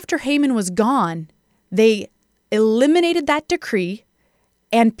 Now, after Haman was gone, they eliminated that decree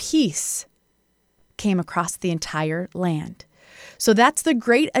and peace came across the entire land. So that's the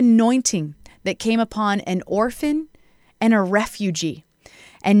great anointing that came upon an orphan and a refugee.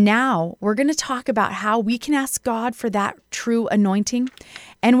 And now we're going to talk about how we can ask God for that true anointing,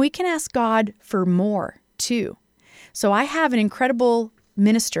 and we can ask God for more too. So I have an incredible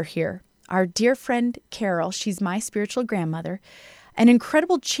minister here, our dear friend Carol. She's my spiritual grandmother, an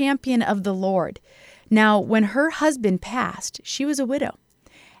incredible champion of the Lord. Now, when her husband passed, she was a widow,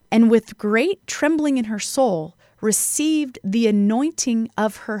 and with great trembling in her soul, received the anointing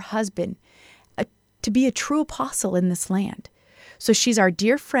of her husband to be a true apostle in this land. So she's our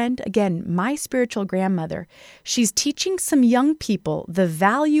dear friend, again, my spiritual grandmother. She's teaching some young people the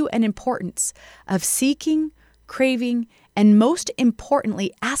value and importance of seeking, craving, and most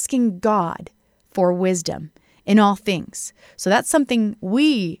importantly, asking God for wisdom in all things. So that's something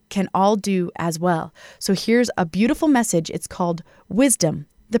we can all do as well. So here's a beautiful message. It's called Wisdom,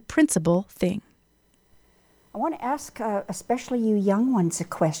 the Principal Thing. I want to ask especially you young ones a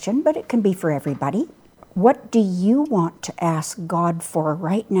question, but it can be for everybody. What do you want to ask God for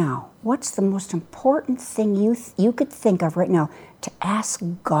right now? What's the most important thing you could think of right now to ask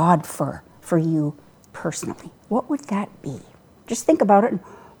God for you personally? What would that be? Just think about it and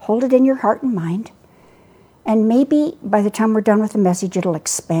hold it in your heart and mind. And maybe by the time we're done with the message, it'll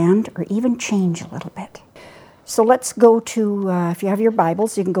expand or even change a little bit. So let's go to, if you have your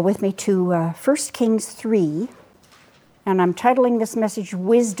Bibles, you can go with me to 1 Kings 3. And I'm titling this message,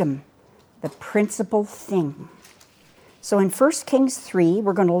 Wisdom, the Principal Thing. So in 1 Kings 3,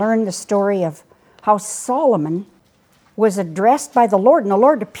 we're going to learn the story of how Solomon was addressed by the Lord, and the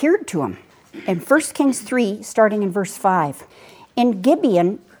Lord appeared to him. In 1 Kings 3, starting in verse 5, in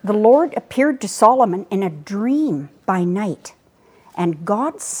Gibeon, the Lord appeared to Solomon in a dream by night. And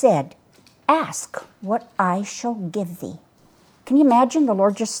God said, "Ask what I shall give thee." Can you imagine the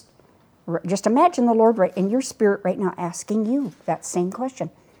Lord just imagine the Lord right in your spirit right now asking you that same question.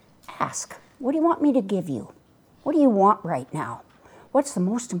 Ask, what do you want me to give you? What do you want right now? What's the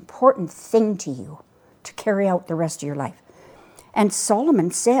most important thing to you to carry out the rest of your life? And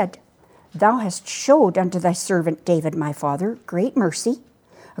Solomon said, "Thou hast showed unto thy servant David my father great mercy,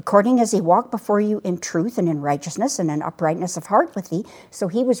 according as he walked before you in truth and in righteousness and in uprightness of heart with thee. So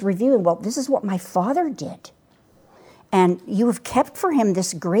he was reviewing, well, this is what my Father did. And you have kept for him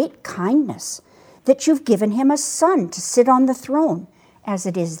this great kindness, that you've given him a son to sit on the throne, as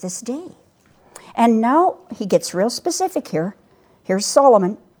it is this day. And now he gets real specific here. Here's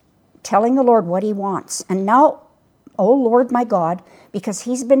Solomon telling the Lord what he wants. And now, O Lord my God, because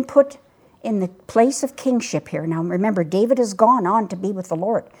he's been put in the place of kingship here. Now remember, David has gone on to be with the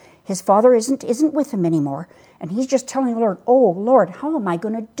Lord. His father isn't with him anymore. And he's just telling the Lord, oh Lord, how am I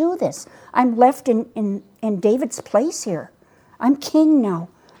going to do this? I'm left in David's place here. I'm king now.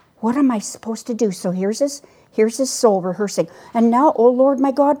 What am I supposed to do? So here's his soul rehearsing. And now, O Lord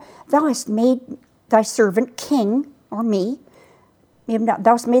my God, thou hast made thy servant king, or me. Thou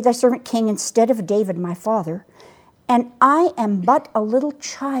hast made thy servant king instead of David my father. And I am but a little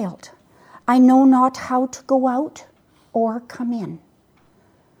child. I know not how to go out or come in.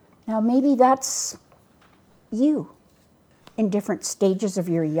 Now maybe that's you in different stages of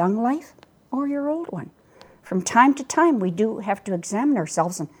your young life or your old one. From time to time, we do have to examine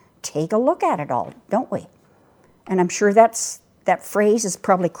ourselves and take a look at it all, don't we? And I'm sure that phrase has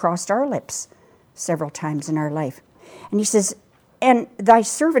probably crossed our lips several times in our life. And he says, and thy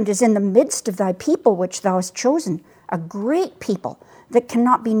servant is in the midst of thy people which thou hast chosen, a great people that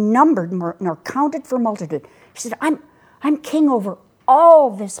cannot be numbered nor counted for multitude. He said, I'm king over all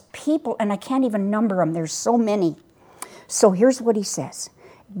this people, and I can't even number them. There's so many. So here's what he says.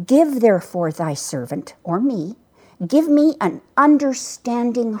 Give therefore thy servant, or me, give me an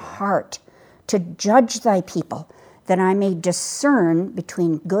understanding heart to judge thy people, that I may discern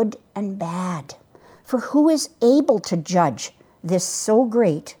between good and bad. For who is able to judge this so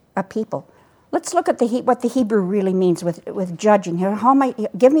great a people? Let's look at what the Hebrew really means with judging.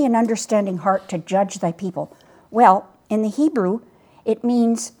 Give me an understanding heart to judge thy people. Well, in the Hebrew, it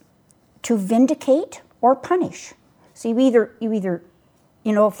means to vindicate or punish. So you either,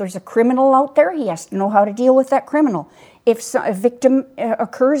 if there's a criminal out there, he has to know how to deal with that criminal. If a victim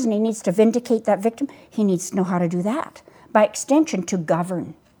occurs and he needs to vindicate that victim, he needs to know how to do that. By extension, to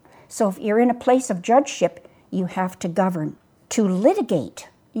govern. So if you're in a place of judgeship, you have to govern. To litigate,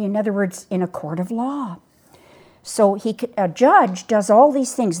 in other words, in a court of law. So a judge does all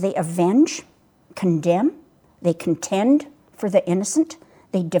these things. They avenge, condemn, they contend for the innocent,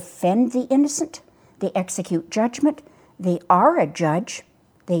 they defend the innocent, they execute judgment, they are a judge,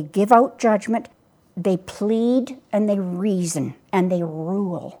 they give out judgment, they plead, and they reason, and they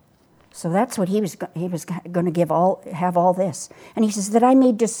rule. So that's what he was going to have all this. And he says, that I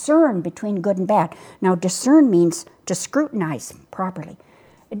may discern between good and bad. Now, discern means to scrutinize properly.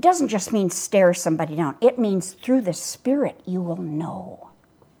 It doesn't just mean stare somebody down. It means through the Spirit you will know.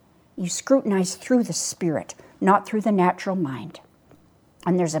 You scrutinize through the Spirit, not through the natural mind.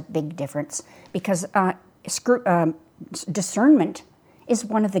 And there's a big difference, because discernment is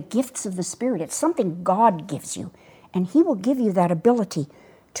one of the gifts of the Spirit. It's something God gives you, and he will give you that ability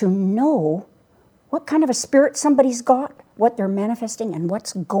to know what kind of a spirit somebody's got, what they're manifesting, and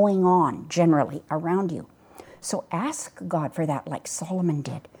what's going on generally around you. So ask God for that, like Solomon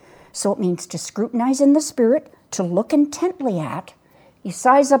did. So it means to scrutinize in the Spirit, to look intently at. You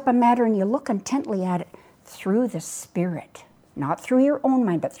size up a matter and you look intently at it through the Spirit. Not through your own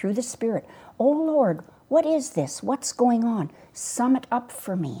mind, but through the Spirit. Oh Lord, what is this? What's going on? Sum it up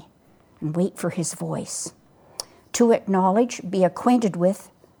for me. And wait for his voice. To acknowledge, be acquainted with,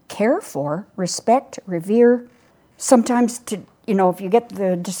 care for, respect, revere. Sometimes if you get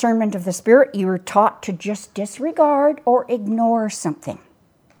the discernment of the Spirit, you are taught to just disregard or ignore something.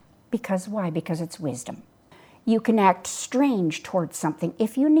 Because why? Because it's wisdom. You can act strange towards something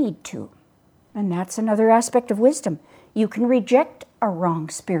if you need to. And that's another aspect of wisdom. You can reject a wrong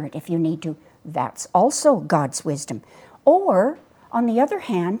spirit if you need to. That's also God's wisdom. Or, on the other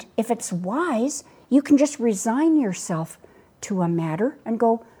hand, if it's wise, you can just resign yourself to a matter and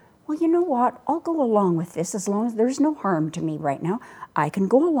go, well, you know what? I'll go along with this as long as there's no harm to me right now. I can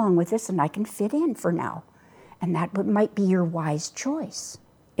go along with this and I can fit in for now. And that might be your wise choice.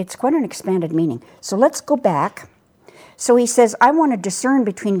 It's quite an expanded meaning. So let's go back. So he says, I want to discern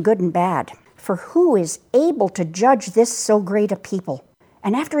between good and bad. For who is able to judge this so great a people?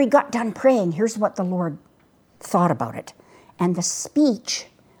 And after he got done praying, here's what the Lord thought about it. And the speech,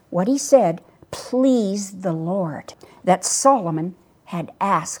 what he said, pleased the Lord, that Solomon had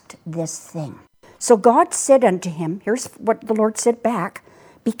asked this thing. So God said unto him, here's what the Lord said back,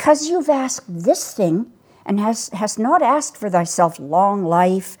 because you've asked this thing, and hast not asked for thyself long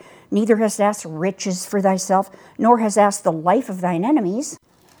life, neither hast asked riches for thyself, nor hast asked the life of thine enemies,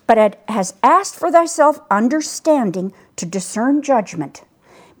 but hast asked for thyself understanding to discern judgment,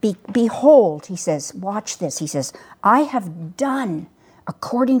 Behold, he says, watch this. He says, I have done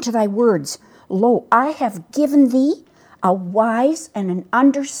according to thy words. Lo, I have given thee a wise and an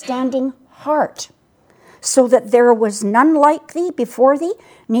understanding heart, so that there was none like thee before thee,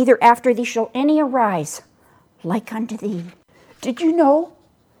 neither after thee shall any arise like unto thee. Did you know,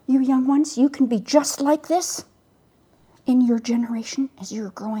 you young ones, you can be just like this in your generation as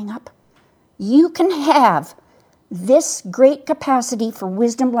you're growing up? You can have this great capacity for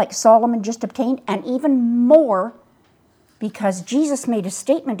wisdom like Solomon just obtained, and even more, because Jesus made a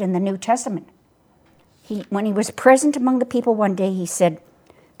statement in the New Testament. When he was present among the people one day, he said,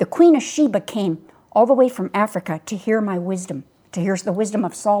 the Queen of Sheba came all the way from Africa to hear my wisdom, to hear the wisdom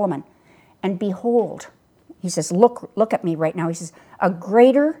of Solomon. And behold, he says, look at me right now. He says, a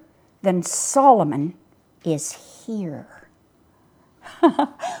greater than Solomon is here.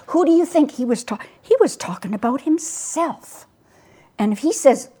 Who do you think he was talking? He was talking about himself. And if he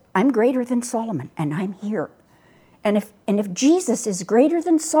says, I'm greater than Solomon, and I'm here. And if Jesus is greater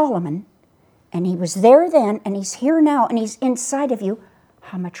than Solomon, and he was there then, and he's here now, and he's inside of you,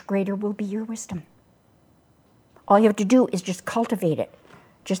 how much greater will be your wisdom? All you have to do is just cultivate it.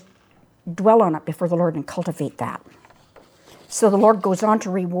 Just dwell on it before the Lord and cultivate that. So the Lord goes on to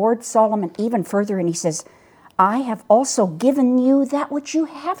reward Solomon even further, and he says, I have also given you that which you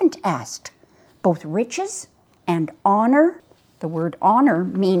haven't asked, both riches and honor. The word honor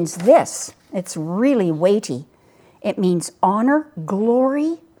means this. It's really weighty. It means honor,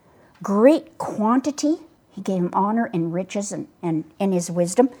 glory, great quantity. He gave him honor and riches and in his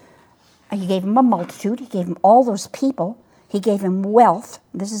wisdom. He gave him a multitude. He gave him all those people. He gave him wealth.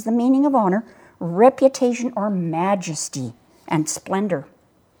 This is the meaning of honor. Reputation or majesty and splendor.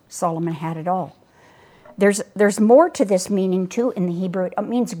 Solomon had it all. There's more to this meaning too in the Hebrew. It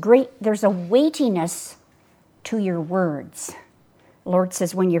means great. There's a weightiness to your words. The Lord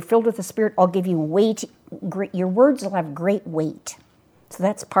says, when you're filled with the Spirit, I'll give you weight. Your words will have great weight. So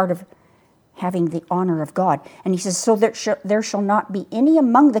that's part of having the honor of God. And he says, so there shall not be any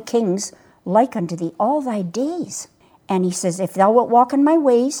among the kings like unto thee all thy days. And he says, if thou wilt walk in my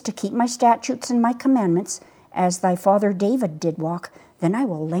ways to keep my statutes and my commandments, as thy father David did walk, then I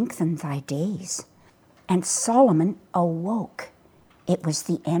will lengthen thy days. And Solomon awoke. It was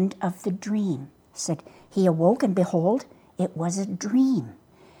the end of the dream. He said, he awoke, and behold, it was a dream.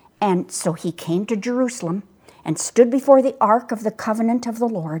 And so he came to Jerusalem and stood before the ark of the covenant of the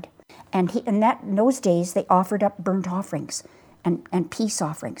Lord. And in those days, they offered up burnt offerings and peace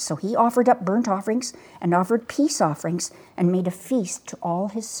offerings. So he offered up burnt offerings and offered peace offerings and made a feast to all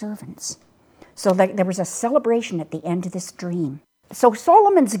his servants. So there was a celebration at the end of this dream. So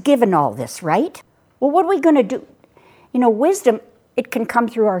Solomon's given all this, right? Well, what are we going to do? You know, wisdom, it can come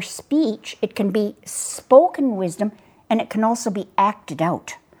through our speech. It can be spoken wisdom, and it can also be acted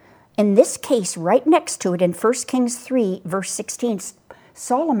out. In this case, right next to it, in 1 Kings 3, verse 16,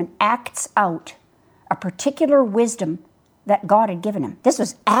 Solomon acts out a particular wisdom that God had given him. This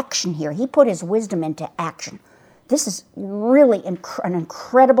was action here. He put his wisdom into action. This is really an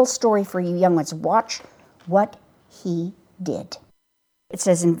incredible story for you young ones. Watch what he did. It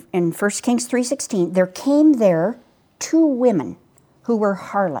says in 1 Kings 3:16, there came there 2 women who were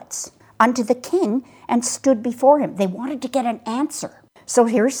harlots unto the king and stood before him. They wanted to get an answer. So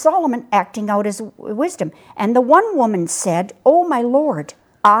here's Solomon acting out his wisdom. And the one woman said, O my Lord,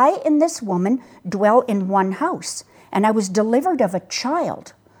 I and this woman dwell in one house, and I was delivered of a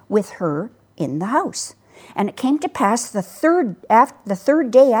child with her in the house. And it came to pass the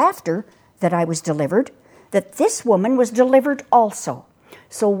third day after that I was delivered, that this woman was delivered also.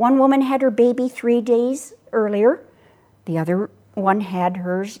 So one woman had her baby 3 days earlier. The other one had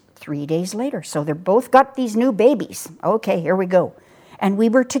hers 3 days later. So they're both got these new babies. Okay, here we go. And we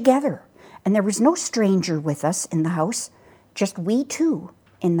were together. And there was no stranger with us in the house, just we 2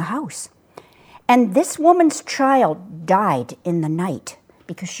 in the house. And this woman's child died in the night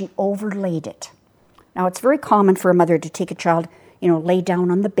because she overlaid it. Now, it's very common for a mother to take a child, lay down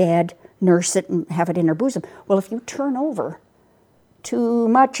on the bed, nurse it, and have it in her bosom. Well, if you turn over too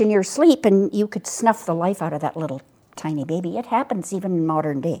much in your sleep, and you could snuff the life out of that little tiny baby. It happens even in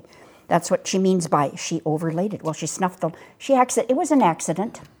modern day. That's what she means by she overlaid it. Well, she snuffed it was an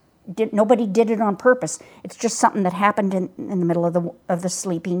accident. Nobody did it on purpose. It's just something that happened in the middle of the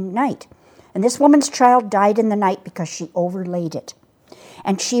sleeping night. And this woman's child died in the night because she overlaid it.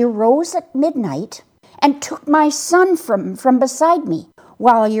 And she arose at midnight and took my son from beside me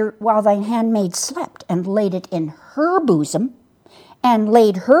while thine handmaid slept, and laid it in her bosom, and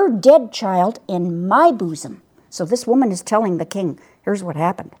laid her dead child in my bosom. So this woman is telling the king, here's what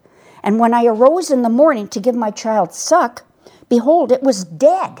happened. And when I arose in the morning to give my child suck, behold, it was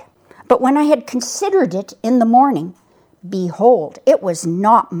dead. But when I had considered it in the morning, behold, it was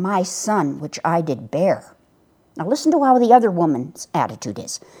not my son which I did bear. Now listen to how the other woman's attitude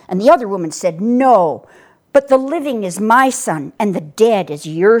is. And the other woman said, no, but the living is my son, and the dead is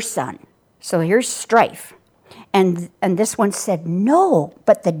your son. So here's strife. And this one said, no,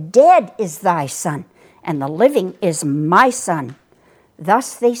 but the dead is thy son, and the living is my son.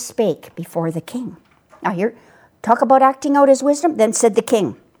 Thus they spake before the king. Now here, talk about acting out his wisdom. Then said the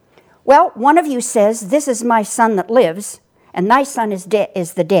king, well, one of you says, this is my son that lives, and thy son is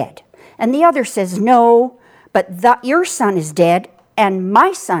the dead. And the other says, no, but your son is dead, and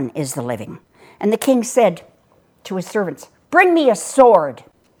my son is the living. And the king said to his servants, bring me a sword.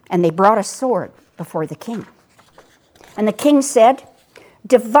 And they brought a sword before the king. And the king said,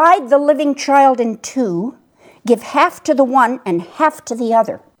 divide the living child in two, give half to the one and half to the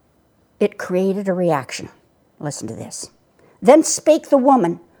other. It created a reaction. Listen to this. Then spake the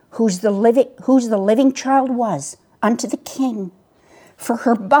woman, whose the living child was, unto the king, for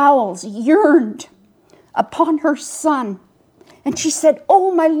her bowels yearned upon her son. And she said,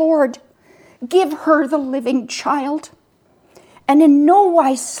 oh, my lord, give her the living child, and in no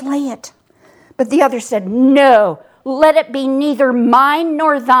wise slay it. But the other said, no, let it be neither mine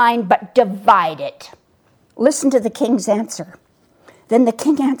nor thine, but divide it. Listen to the king's answer. Then the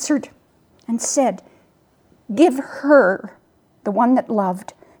king answered and said, give her, the one that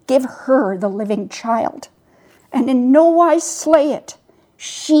loved, give her the living child, and in no wise slay it.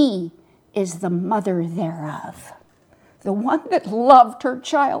 She is the mother thereof. The one that loved her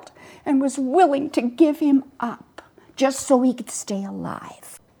child and was willing to give him up just so he could stay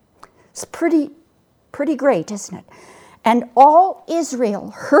alive. It's pretty great, isn't it? And all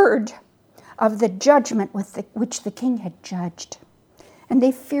Israel heard of the judgment which the king had judged. And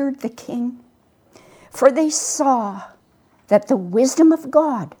they feared the king, for they saw that the wisdom of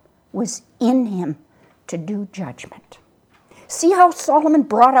God was in him to do judgment. See how Solomon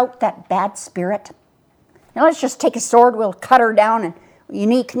brought out that bad spirit? Now let's just take a sword, we'll cut her down, and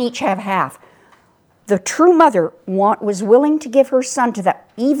you can each have half. The true mother was willing to give her son to that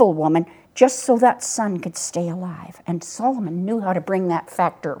evil woman just so that son could stay alive. And Solomon knew how to bring that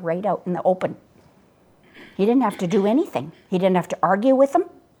factor right out in the open. He didn't have to do anything. He didn't have to argue with them,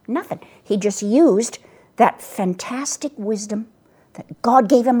 nothing. He just used that fantastic wisdom that God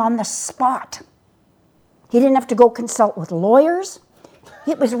gave him on the spot. He didn't have to go consult with lawyers.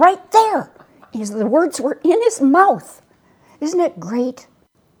 It was right there. The words were in his mouth. Isn't it great?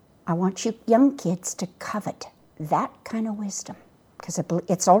 I want you young kids to covet that kind of wisdom, because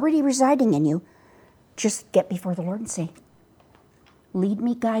it's already residing in you. Just get before the Lord and say, lead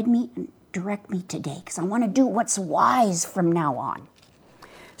me, guide me, and direct me today, because I want to do what's wise from now on.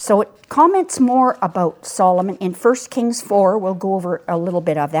 So it comments more about Solomon in 1 Kings 4. We'll go over a little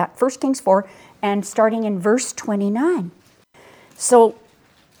bit of that. 1 Kings 4, and starting in verse 29. So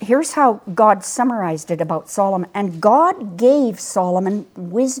here's how God summarized it about Solomon. And God gave Solomon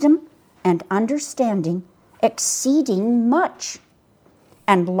wisdom and understanding exceeding much,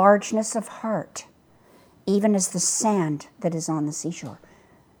 and largeness of heart, even as the sand that is on the seashore.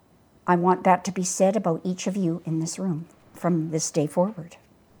 I want that to be said about each of you in this room from this day forward.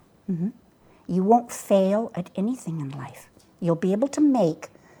 You won't fail at anything in life. You'll be able to make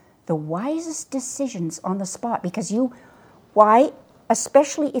the wisest decisions on the spot, because why?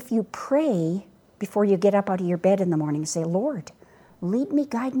 Especially if you pray before you get up out of your bed in the morning and say, Lord, lead me,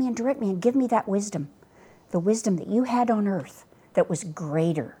 guide me, and direct me, and give me that wisdom. The wisdom that you had on earth that was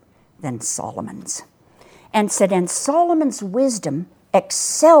greater than Solomon's. And said, and Solomon's wisdom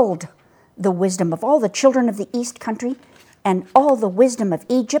excelled the wisdom of all the children of the east country and all the wisdom of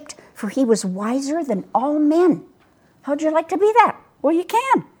Egypt, for he was wiser than all men. How'd you like to be that? Well, you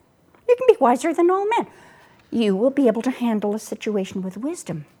can. You can be wiser than all men. You will be able to handle a situation with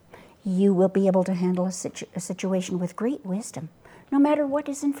wisdom. You will be able to handle a situation with great wisdom, no matter what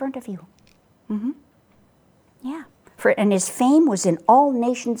is in front of you. Yeah. And his fame was in all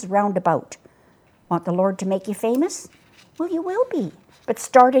nations round about. Want the Lord to make you famous? Well, you will be. But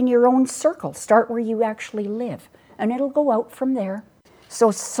start in your own circle. Start where you actually live. And it'll go out from there.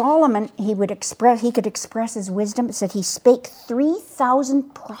 So Solomon, he could express his wisdom. It said he spake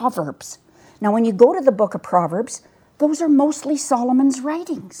 3,000 proverbs. Now, when you go to the book of Proverbs, those are mostly Solomon's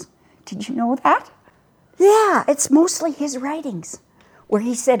writings. Did you know that? Yeah, it's mostly his writings, where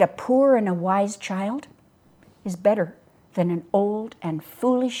he said a poor and a wise child is better than an old and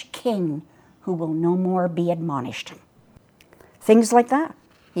foolish king who will no more be admonished. Things like that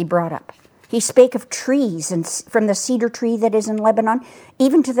he brought up. He spake of trees, and from the cedar tree that is in Lebanon,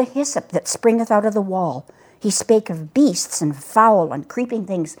 even to the hyssop that springeth out of the wall. He spake of beasts and fowl and creeping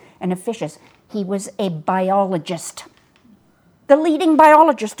things and of fishes. He was a biologist, the leading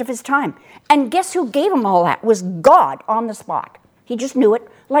biologist of his time. And guess who gave him all that? It was God on the spot. He just knew it,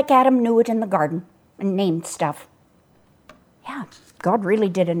 like Adam knew it in the garden and named stuff. Yeah, God really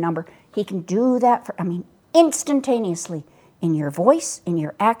did a number. He can do that instantaneously in your voice, in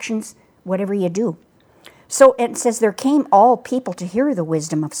your actions, whatever you do. So it says, there came all people to hear the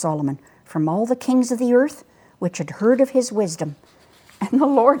wisdom of Solomon from all the kings of the earth, which had heard of his wisdom. And the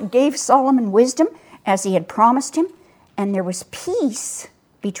Lord gave Solomon wisdom as he had promised him, and there was peace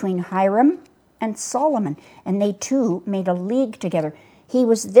between Hiram and Solomon, and they two made a league together.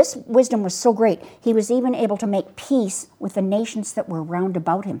 This wisdom was so great, he was even able to make peace with the nations that were round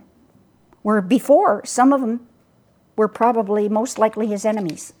about him. Where before, some of them were probably most likely his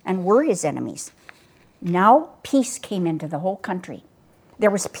enemies and were his enemies. Now, peace came into the whole country. There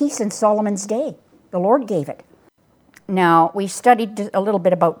was peace in Solomon's day. The Lord gave it. Now, we studied a little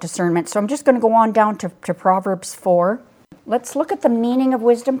bit about discernment, so I'm just going to go on down to Proverbs 4. Let's look at the meaning of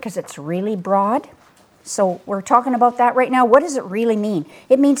wisdom, because it's really broad. So we're talking about that right now. What does it really mean?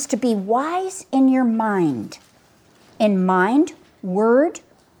 It means to be wise in your mind. In mind, word,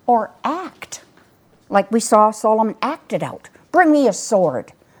 or act. Like we saw Solomon acted out. Bring me a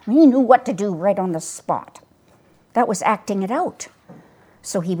sword. He knew what to do right on the spot. That was acting it out.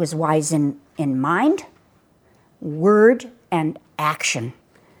 So he was wise in mind, word, and action.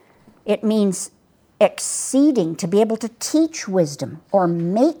 It means exceeding, to be able to teach wisdom or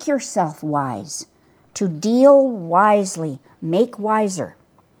make yourself wise, to deal wisely, make wiser.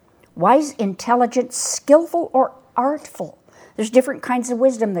 Wise, intelligent, skillful, or artful. There's different kinds of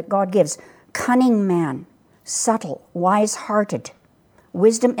wisdom that God gives. Cunning man, subtle, wise-hearted,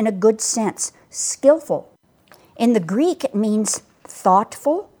 wisdom in a good sense, skillful. In the Greek, it means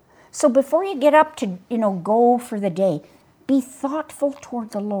thoughtful. So before you get up to, go for the day, be thoughtful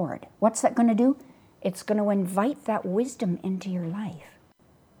toward the Lord. What's that going to do? It's going to invite that wisdom into your life.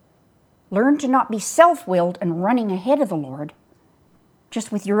 Learn to not be self-willed and running ahead of the Lord,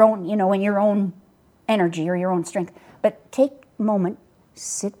 just with your own, in your own energy or your own strength. But take a moment,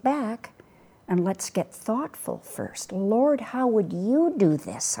 sit back, and let's get thoughtful first. Lord, how would you do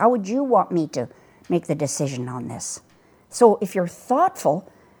this? How would you want me to make the decision on this? So if you're thoughtful,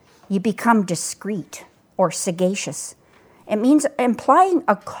 you become discreet or sagacious. It means implying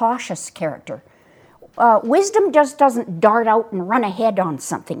a cautious character. Wisdom just doesn't dart out and run ahead on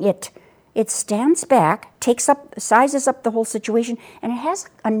something. It stands back, sizes up the whole situation, and it has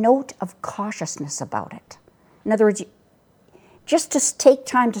a note of cautiousness about it. In other words, just to take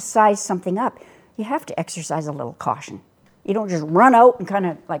time to size something up, you have to exercise a little caution. You don't just run out and kind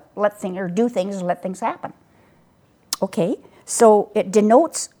of like do things and let things happen. Okay, so it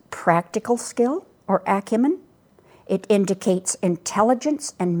denotes practical skill or acumen. It indicates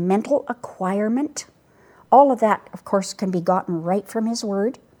intelligence and mental acquirement. All of that, of course, can be gotten right from His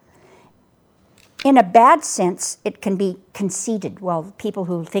Word. In a bad sense, it can be conceited. Well, people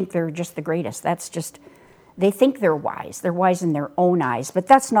who think they're just the greatest, they think they're wise. They're wise in their own eyes, but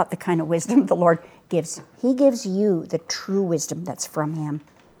that's not the kind of wisdom the Lord gives. He gives you the true wisdom that's from Him.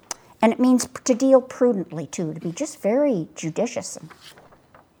 And it means to deal prudently, too, to be just very judicious.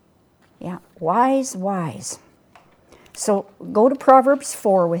 Wise. So go to Proverbs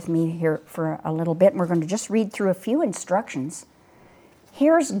 4 with me here for a little bit, and we're going to just read through a few instructions.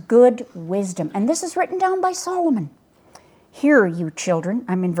 Here's good wisdom, and this is written down by Solomon. Hear, you children,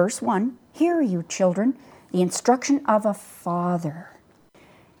 I'm in verse 1. Hear, you children, the instruction of a father.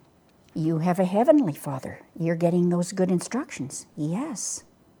 You have a heavenly Father. You're getting those good instructions. Yes.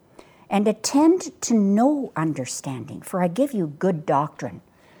 And attend to no understanding, for I give you good doctrine,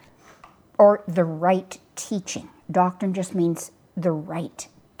 or the right teaching. Doctrine just means the right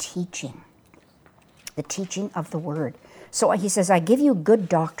teaching, the teaching of the Word. So he says, I give you good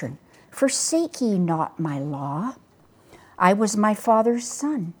doctrine. Forsake ye not my law. I was my father's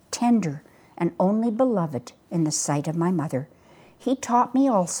son, tender and only beloved in the sight of my mother. He taught me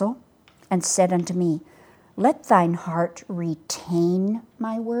also, and said unto me, let thine heart retain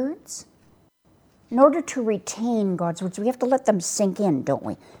my words. In order to retain God's words, we have to let them sink in, don't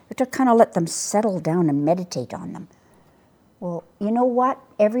we? We have to kind of let them settle down and meditate on them. Well, you know what?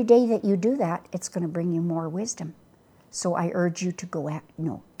 Every day that you do that, it's going to bring you more wisdom. So I urge you to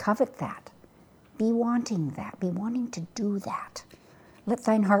covet that. Be wanting that. Be wanting to do that. Let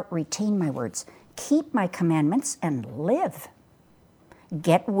thine heart retain my words. Keep my commandments and live.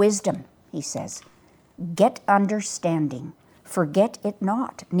 Get wisdom, he says. Get understanding. Forget it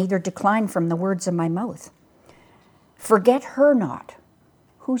not, neither decline from the words of my mouth. Forget her not.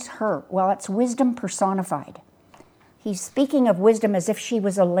 Who's her? Well, it's wisdom personified. He's speaking of wisdom as if she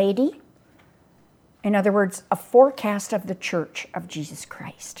was a lady. In other words, a forecast of the church of Jesus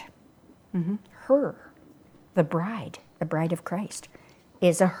Christ. Her, the bride of Christ,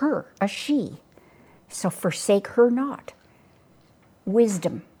 is a her, a she. So forsake her not.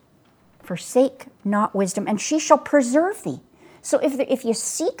 Wisdom. Forsake not wisdom, and she shall preserve thee. So if you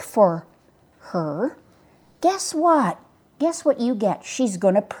seek for her, guess what? Guess what you get? She's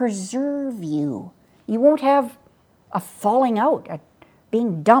going to preserve you. You won't have a falling out, a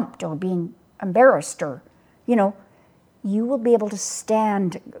being dumped or being embarrassed, or, you will be able to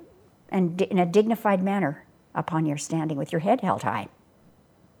stand and in a dignified manner upon your standing with your head held high.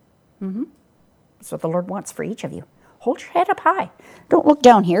 That's what the Lord wants for each of you. Hold your head up high. Don't look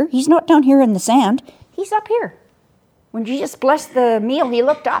down here. He's not down here in the sand. He's up here. When Jesus blessed the meal, he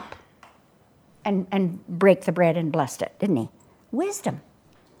looked up and brake the bread and blessed it, didn't he? Wisdom.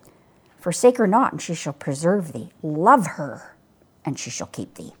 Forsake her not, and she shall preserve thee. Love her, and she shall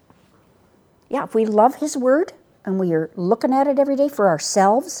keep thee. Yeah, if we love his word, and we are looking at it every day for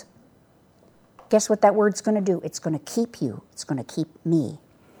ourselves, guess what that word's going to do? It's going to keep you. It's going to keep me.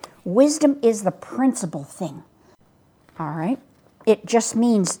 Wisdom is the principal thing. All right? It just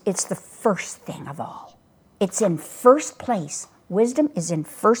means it's the first thing of all. It's in first place. Wisdom is in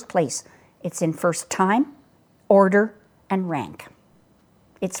first place. It's in first time, order, and rank.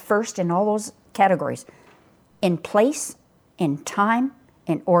 It's first in all those categories. In place, in time,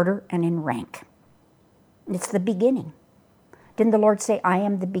 in order, and in rank. It's the beginning. Didn't the Lord say, I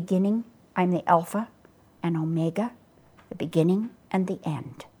am the beginning, I'm the Alpha and Omega, the beginning and the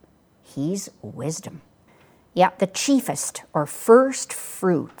end? He's wisdom. Yeah, the chiefest or first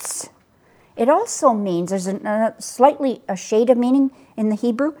fruits. It also means, there's a shade of meaning in the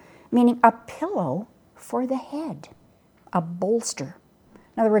Hebrew, meaning a pillow for the head, a bolster.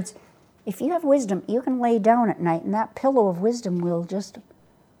 In other words, if you have wisdom, you can lay down at night and that pillow of wisdom will just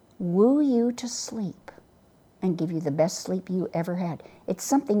woo you to sleep and give you the best sleep you ever had. It's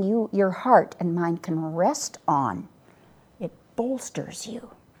something your heart and mind can rest on. It bolsters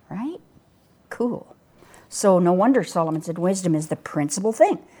you, right? Cool. So no wonder Solomon said wisdom is the principal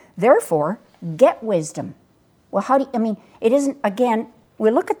thing. Therefore, get wisdom. Well, it isn't, again, we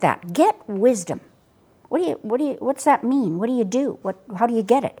look at that. Get wisdom. What's that mean? What do you do? How do you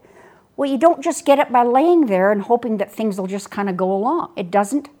get it? Well, you don't just get it by laying there and hoping that things will just kind of go along. It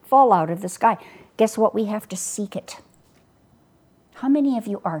doesn't fall out of the sky. Guess what? We have to seek it. How many of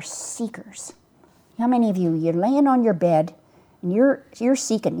you are seekers? How many of you're laying on your bed and you're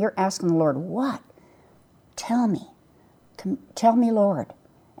seeking, you're asking the Lord, what? Tell me, Lord.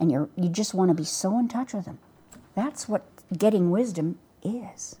 And you just want to be so in touch with him. That's what getting wisdom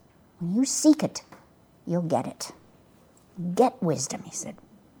is. When you seek it, you'll get it. Get wisdom, he said.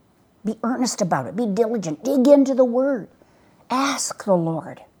 Be earnest about it. Be diligent. Dig into the word. Ask the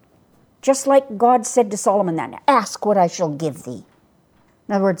Lord. Just like God said to Solomon then, ask what I shall give thee.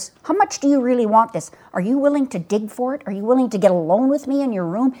 In other words, how much do you really want this? Are you willing to dig for it? Are you willing to get alone with me in your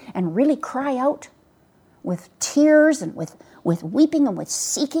room and really cry out with tears and with weeping and with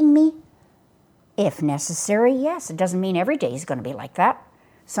seeking me? If necessary, yes. It doesn't mean every day is going to be like that.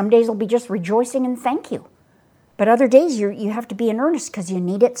 Some days will be just rejoicing and thank you. But other days you have to be in earnest because you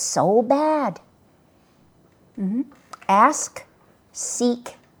need it so bad. Ask,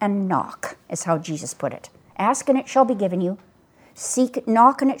 seek, and knock is how Jesus put it. Ask and it shall be given you. Seek,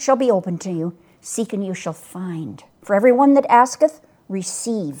 knock, and it shall be opened to you. Seek and you shall find. For everyone that asketh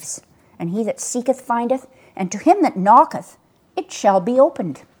receives, and he that seeketh findeth, and to him that knocketh it shall be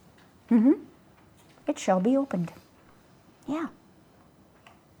opened. It shall be opened. Yeah.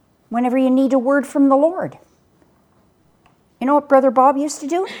 Whenever you need a word from the Lord. You know what Brother Bob used to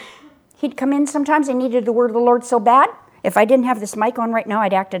do? He'd come in sometimes and needed a word of the Lord so bad. If I didn't have this mic on right now,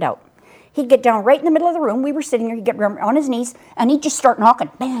 I'd act it out. He'd get down right in the middle of the room. We were sitting there. He'd get on his knees, and he'd just start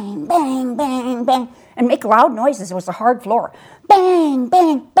knocking. Bang, bang, bang, bang. And make loud noises. It was a hard floor. Bang,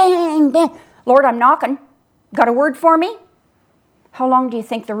 bang, bang, bang. Lord, I'm knocking. Got a word for me? How long do you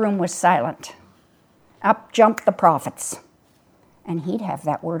think the room was silent? Up jumped the prophets. And he'd have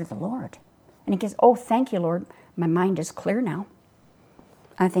that word of the Lord. And he goes, oh, thank you, Lord. My mind is clear now.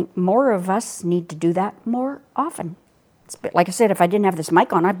 I think more of us need to do that more often. It's a bit, like I said, if I didn't have this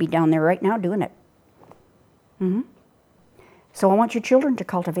mic on, I'd be down there right now doing it. So I want your children to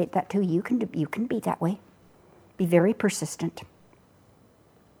cultivate that too. You can be that way. Be very persistent.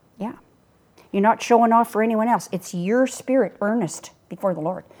 Yeah. You're not showing off for anyone else. It's your spirit earnest before the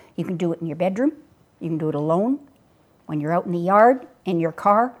Lord. You can do it in your bedroom. You can do it alone. When you're out in the yard, in your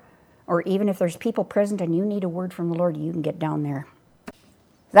car, or even if there's people present and you need a word from the Lord, you can get down there.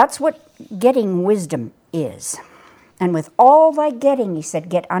 That's what getting wisdom is. And with all thy getting, he said,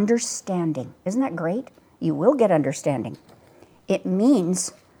 get understanding. Isn't that great? You will get understanding. It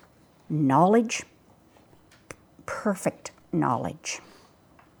means knowledge, perfect knowledge.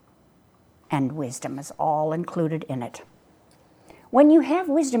 And wisdom is all included in it. When you have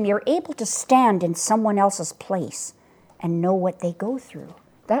wisdom, you're able to stand in someone else's place and know what they go through.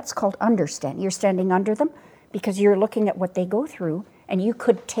 That's called understanding. You're standing under them because you're looking at what they go through, and you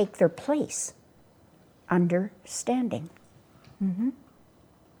could take their place. Understanding.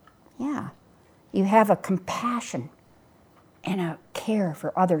 Yeah. You have a compassion and a care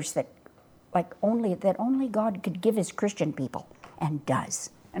for others that only God could give his Christian people, and does.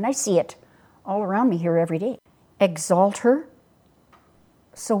 And I see it all around me here every day. Exalt her.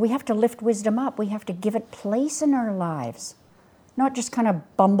 So we have to lift wisdom up. We have to give it place in our lives. Not just kind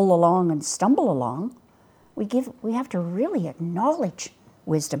of bumble along and stumble along. We have to really acknowledge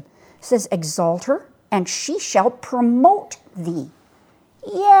wisdom. It says, exalt her, and she shall promote thee.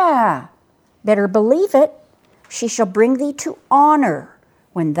 Yeah, better believe it. She shall bring thee to honor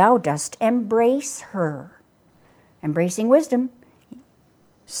when thou dost embrace her. Embracing wisdom,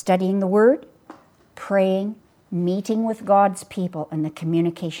 studying the word, praying, meeting with God's people, and the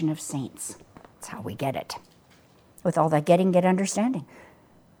communication of saints. That's how we get it. With all that getting, get understanding.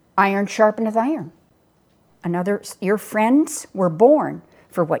 Iron sharpeneth iron. Your friends were born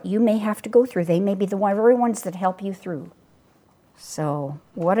for what you may have to go through. They may be the very ones that help you through. So,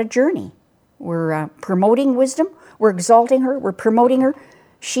 what a journey. We're promoting wisdom. We're exalting her. We're promoting her.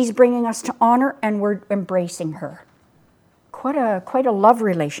 She's bringing us to honor, and we're embracing her. Quite a love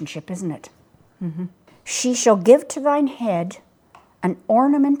relationship, isn't it? She shall give to thine head an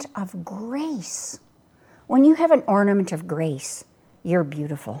ornament of grace. When you have an ornament of grace, you're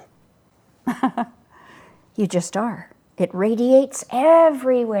beautiful. You just are. It radiates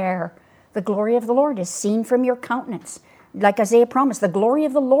everywhere. The glory of the Lord is seen from your countenance. Like Isaiah promised, the glory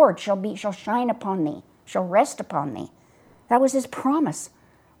of the Lord shall shine upon thee, shall rest upon thee. That was his promise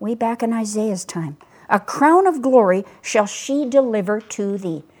way back in Isaiah's time. A crown of glory shall she deliver to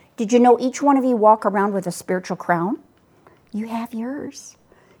thee. Did you know each one of you walk around with a spiritual crown? You have yours.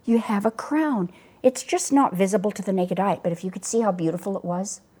 You have a crown. It's just not visible to the naked eye, but if you could see how beautiful it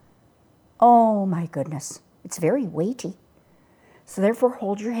was, oh my goodness, it's very weighty. So therefore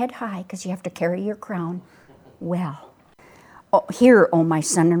hold your head high, because you have to carry your crown well. Oh, hear, O my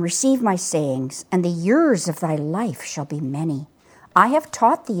son, and receive my sayings, and the years of thy life shall be many. I have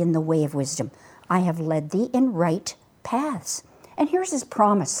taught thee in the way of wisdom. I have led thee in right paths. And here's his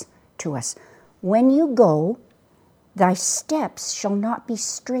promise to us. When you go, thy steps shall not be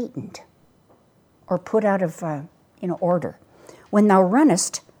straitened or put out of order. When thou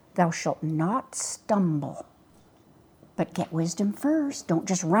runnest, thou shalt not stumble. But get wisdom first. Don't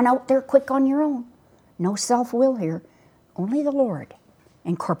just run out there quick on your own. No self-will here. Only the Lord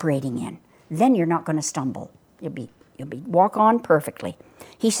incorporating in. Then you're not going to stumble. You'll be walk on perfectly.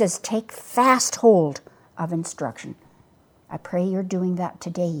 He says, take fast hold of instruction. I pray you're doing that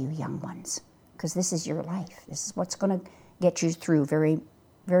today, you young ones, because this is your life. This is what's going to get you through very,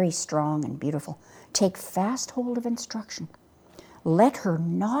 very strong and beautiful. Take fast hold of instruction. Let her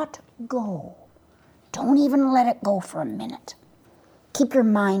not go. Don't even let it go for a minute. Keep your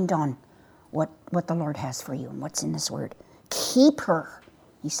mind on what the Lord has for you and what's in this word. Keep her,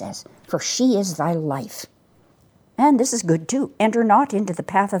 he says, for she is thy life. And this is good too. Enter not into the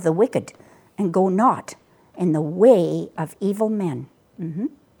path of the wicked, and go not in the way of evil men.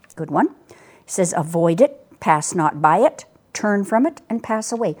 Good one. He says, avoid it, pass not by it, turn from it, and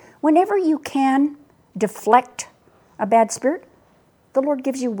pass away. Whenever you can deflect a bad spirit, the Lord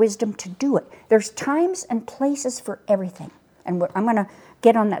gives you wisdom to do it. There's times and places for everything. And I'm going to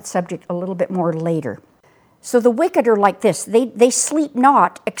get on that subject a little bit more later. So the wicked are like this. They sleep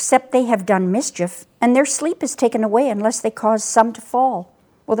not, except they have done mischief, and their sleep is taken away unless they cause some to fall.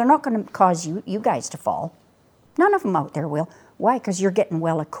 Well, they're not going to cause you guys to fall. None of them out there will. Why? Because you're getting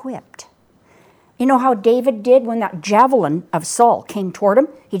well equipped. You know how David did when that javelin of Saul came toward him?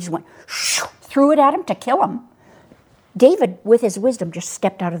 He just went, threw it at him to kill him. David, with his wisdom, just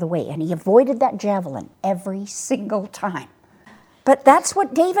stepped out of the way, and he avoided that javelin every single time. But that's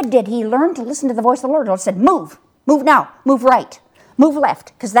what David did. He learned to listen to the voice of the Lord. The Lord said, move now, move right, move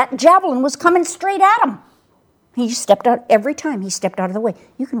left, because that javelin was coming straight at him. He just stepped out every time he stepped out of the way.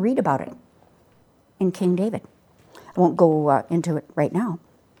 You can read about it in King David. I won't go into it right now.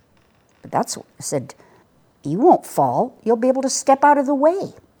 But that's what I said. You won't fall. You'll be able to step out of the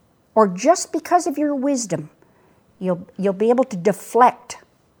way. Or just because of your wisdom, you'll be able to deflect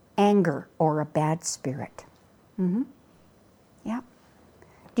anger or a bad spirit. Yeah.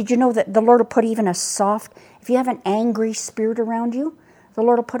 Did you know that the Lord will put even a soft, if you have an angry spirit around you, the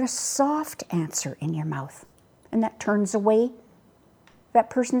Lord will put a soft answer in your mouth. And that turns away that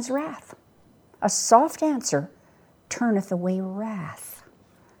person's wrath. A soft answer turneth away wrath.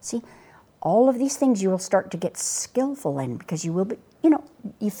 See, all of these things you will start to get skillful in because you will be,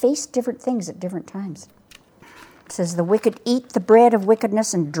 you face different things at different times. It says, the wicked eat the bread of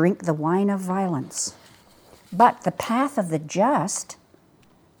wickedness and drink the wine of violence. But the path of the just,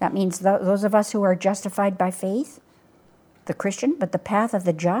 that means those of us who are justified by faith, the Christian, but the path of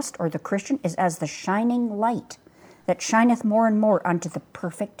the just or the Christian is as the shining light that shineth more and more unto the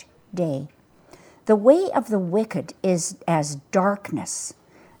perfect day. The way of the wicked is as darkness.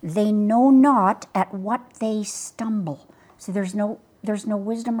 They know not at what they stumble. See, there's no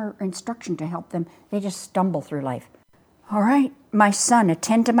wisdom or instruction to help them. They just stumble through life. All right, my son,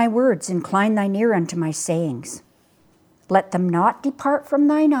 attend to my words, incline thine ear unto my sayings. Let them not depart from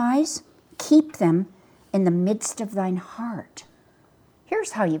thine eyes, keep them in the midst of thine heart.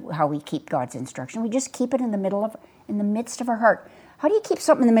 Here's how we keep God's instruction. We just keep it in the midst of our heart. How do you keep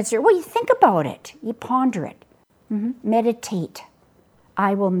something in the midst of your heart? Well, you think about it. You ponder it. Meditate.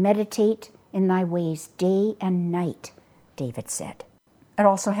 I will meditate in thy ways day and night, David said. It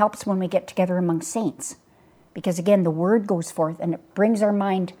also helps when we get together among saints, because again, the word goes forth and it brings our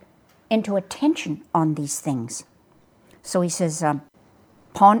mind into attention on these things. So he says,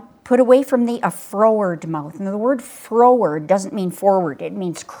 put away from thee a froward mouth. And the word froward doesn't mean forward, it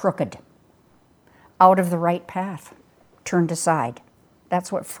means crooked. Out of the right path, turned aside.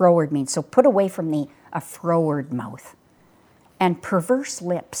 That's what froward means. So put away from thee a froward mouth. And perverse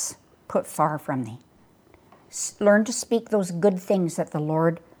lips put far from thee. Learn to speak those good things that the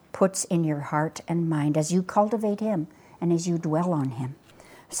Lord puts in your heart and mind as you cultivate him and as you dwell on him.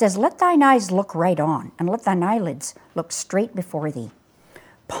 It says, let thine eyes look right on, and let thine eyelids look straight before thee.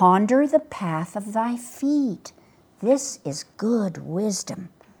 Ponder the path of thy feet. This is good wisdom.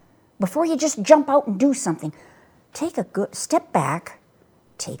 Before you just jump out and do something, take a good step back,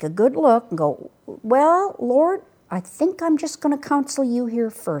 take a good look, and go, well, Lord, I think I'm just going to counsel you here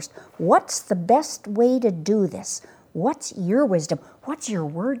first. What's the best way to do this? What's your wisdom? What's your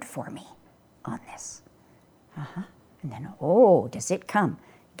word for me on this? And then, does it come?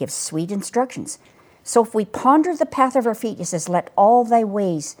 Gives sweet instructions. So if we ponder the path of our feet, it says, let all thy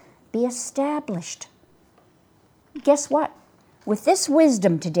ways be established. Guess what? With this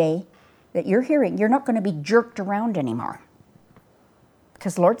wisdom today that you're hearing, you're not going to be jerked around anymore.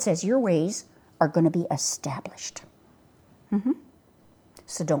 Because the Lord says your ways are going to be established.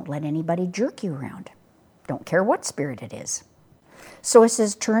 So don't let anybody jerk you around. Don't care what spirit it is. So it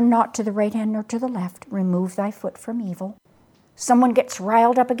says, turn not to the right hand nor to the left. Remove thy foot from evil. Someone gets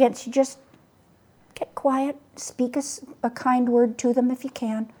riled up against you, just get quiet. Speak a kind word to them if you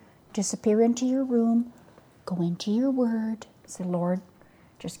can. Disappear into your room. Go into your word. Say, Lord,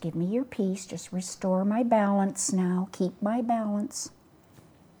 just give me your peace. Just restore my balance now. Keep my balance.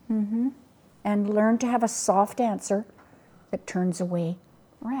 And learn to have a soft answer that turns away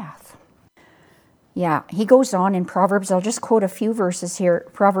wrath. Yeah, he goes on in Proverbs. I'll just quote a few verses here.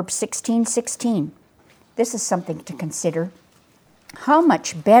 Proverbs 16:16. This is something to consider. How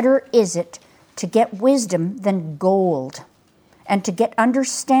much better is it to get wisdom than gold, and to get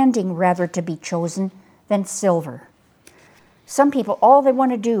understanding rather to be chosen than silver? Some people, all they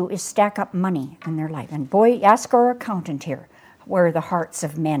want to do is stack up money in their life. And boy, ask our accountant here where the hearts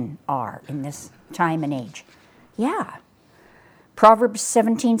of men are in this time and age. Yeah. Proverbs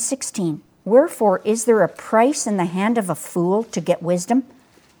 17:16. Wherefore is there a price in the hand of a fool to get wisdom,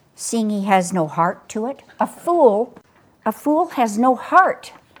 seeing he has no heart to it? A fool has no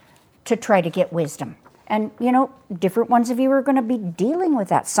heart to try to get wisdom. And, different ones of you are going to be dealing with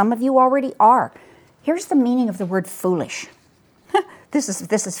that. Some of you already are. Here's the meaning of the word foolish. This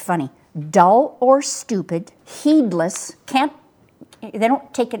is funny. Dull or stupid, heedless, they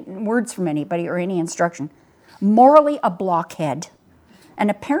don't take words from anybody or any instruction. Morally a blockhead, and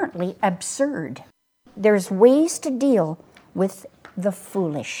apparently absurd. There's ways to deal with the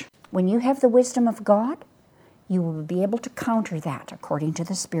foolish. When you have the wisdom of God, you will be able to counter that according to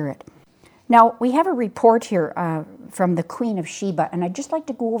the Spirit. Now, we have a report here from the Queen of Sheba, and I'd just like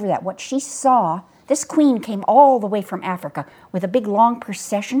to go over that. What she saw, this queen came all the way from Africa with a big long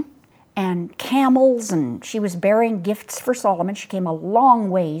procession and camels, and she was bearing gifts for Solomon. She came a long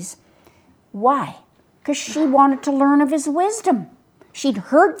ways. Why? Because she wanted to learn of his wisdom. She'd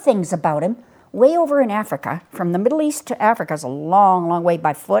heard things about him way over in Africa. From the Middle East to Africa is a long, long way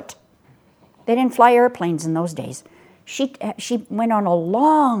by foot. They didn't fly airplanes in those days. She went on a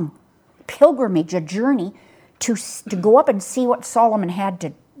long pilgrimage, a journey, to go up and see what Solomon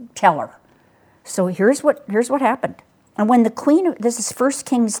had tell her. So here's what happened. And when the queen, this is 1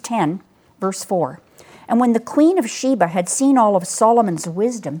 Kings 10, verse 4. And when the queen of Sheba had seen all of Solomon's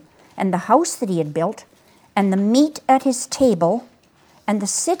wisdom, and the house that he had built, and the meat at his table, and the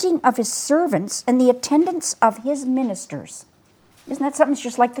sitting of his servants, and the attendance of his ministers. Isn't that something? It's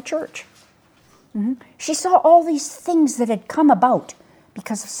just like the church. She saw all these things that had come about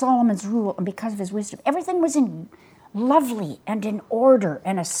because of Solomon's rule and because of his wisdom. Everything was in lovely and in order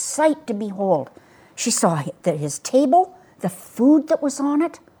and a sight to behold. She saw that his table, the food that was on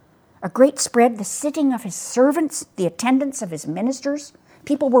it, a great spread, the sitting of his servants, the attendance of his ministers.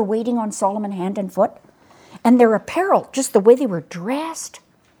 People were waiting on Solomon hand and foot. And their apparel, just the way they were dressed,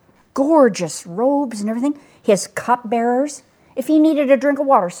 gorgeous robes and everything. His cupbearers. If he needed a drink of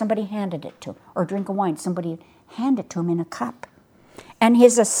water, somebody handed it to him. Or a drink of wine, somebody handed it to him in a cup. And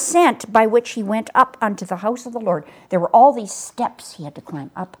his ascent by which he went up unto the house of the Lord. There were all these steps he had to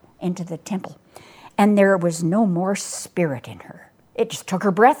climb up into the temple. And there was no more spirit in her. It just took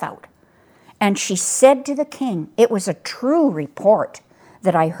her breath out. And she said to the king, it was a true report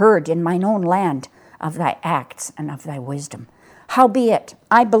that I heard in mine own land of thy acts and of thy wisdom. Howbeit,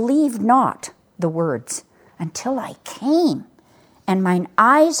 I believed not the words until I came, and mine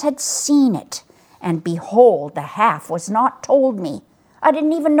eyes had seen it, and behold, the half was not told me. I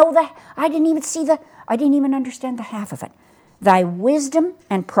didn't even understand the half of it. Thy wisdom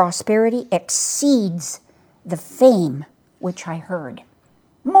and prosperity exceeds the fame which I heard.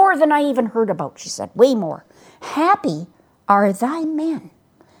 More than I even heard about, she said, way more. Happy are thy men.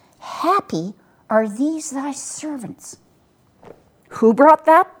 Happy are these thy servants. Who brought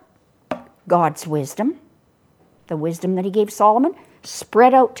that? God's wisdom. The wisdom that he gave Solomon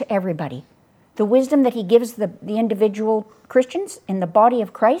spread out to everybody. The wisdom that he gives the individual Christians in the body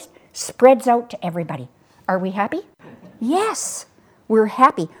of Christ spreads out to everybody. Are we happy? Yes, we're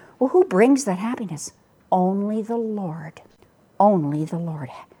happy. Well, who brings that happiness? Only the Lord. Only the Lord.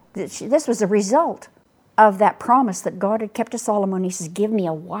 This was a result of that promise that God had kept to Solomon. He says, give me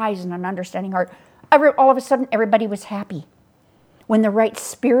a wise and an understanding heart. All of a sudden, everybody was happy. When the right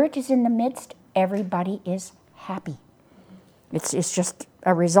spirit is in the midst, everybody is happy. It's just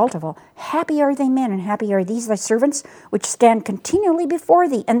a result of all. Happy are they men, and happy are these thy servants, which stand continually before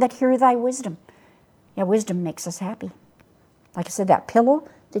thee, and that hear thy wisdom. Yeah, wisdom makes us happy. Like I said, that pillow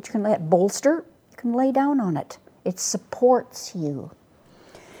that you can lay, bolster, you can lay down on it. It supports you.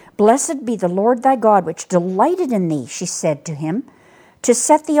 Blessed be the Lord thy God, which delighted in thee, she said to him, to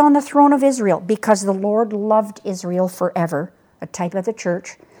set thee on the throne of Israel, because the Lord loved Israel forever, a type of the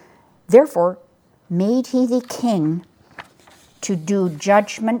church. Therefore made he thee king to do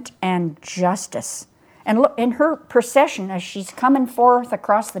judgment and justice. And look, in her procession, as she's coming forth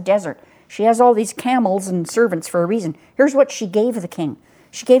across the desert, she has all these camels and servants for a reason. Here's what she gave the king.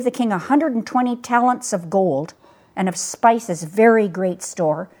 She gave the king 120 talents of gold, and of spices very great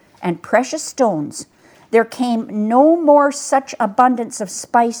store, and precious stones. There came no more such abundance of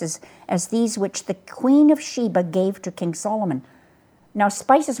spices as these which the queen of Sheba gave to King Solomon. Now,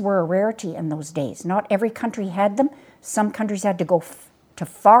 spices were a rarity in those days. Not every country had them. Some countries had to go to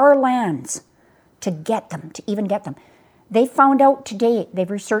far lands to get them, to even get them. They found out today,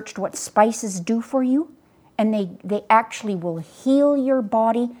 they've researched what spices do for you, and they actually will heal your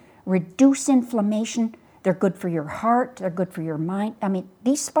body, reduce inflammation. They're good for your heart. They're good for your mind. I mean,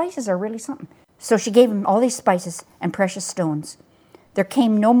 these spices are really something. So she gave him all these spices and precious stones. There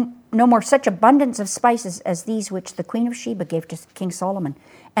came no more such abundance of spices as these which the queen of Sheba gave to King Solomon.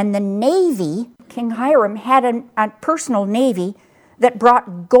 And the navy, King Hiram had a personal navy that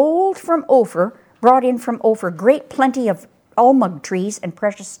brought gold from Ophir, brought in from Ophir great plenty of almug trees and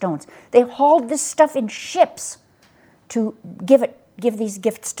precious stones. They hauled this stuff in ships to give these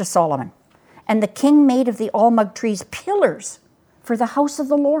gifts to Solomon. And the king made of the almug trees pillars for the house of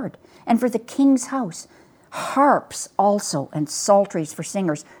the Lord and for the king's house. Harps also and psalteries for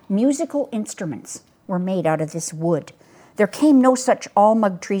singers. Musical instruments were made out of this wood. There came no such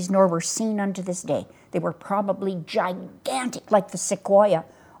almug trees, nor were seen unto this day. They were probably gigantic, like the sequoia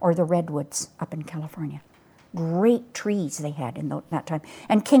or the redwoods up in California. Great trees they had in that time.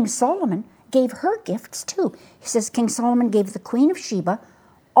 And King Solomon gave her gifts too. He says King Solomon gave the queen of Sheba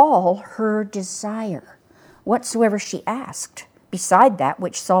all her desire, whatsoever she asked, beside that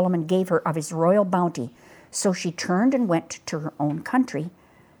which Solomon gave her of his royal bounty. So she turned and went to her own country,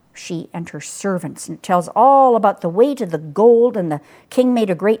 she and her servants. And it tells all about the weight of the gold, and the king made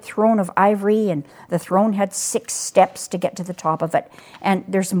a great throne of ivory, and the throne had 6 steps to get to the top of it. And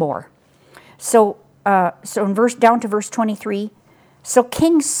there's more. So in down to verse 23, so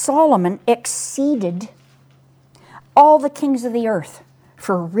King Solomon exceeded all the kings of the earth,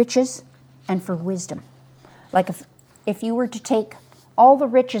 for riches and for wisdom. Like if you were to take all the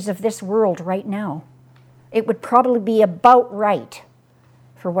riches of this world right now, it would probably be about right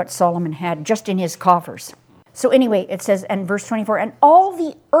for what Solomon had just in his coffers. So anyway, it says, and verse 24, and all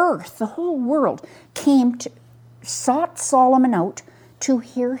the earth, the whole world, sought Solomon out to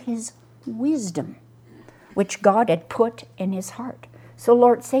hear his wisdom, which God had put in his heart. So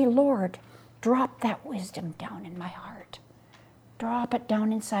Lord, drop that wisdom down in my heart. Drop it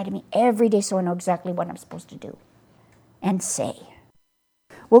down inside of me every day so I know exactly what I'm supposed to do and say.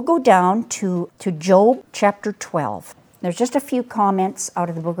 We'll go down to Job chapter 12. There's just a few comments out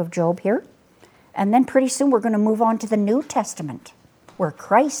of the book of Job here. And then pretty soon we're going to move on to the New Testament, where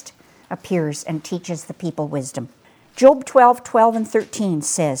Christ appears and teaches the people wisdom. Job 12 and 13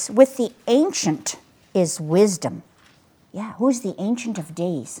 says, with the ancient is wisdom. Yeah, who's the Ancient of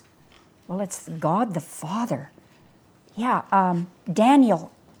Days? Well, it's God the Father. Yeah,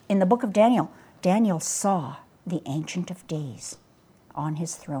 Daniel, in the book of Daniel, Daniel saw the Ancient of Days on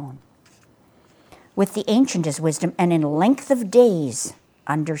his throne. With the ancient is wisdom, and in length of days,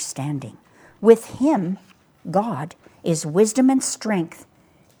 understanding. With him, God, is wisdom and strength.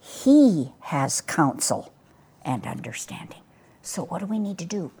 He has counsel and understanding. So what do we need to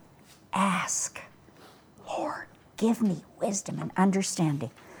do? Ask, Lord, give me wisdom and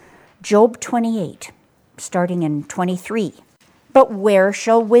understanding. Job 28, starting in 23. But where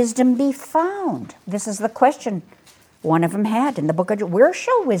shall wisdom be found? This is the question one of them had in the book of Job. Where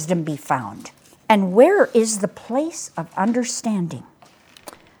shall wisdom be found? And where is the place of understanding?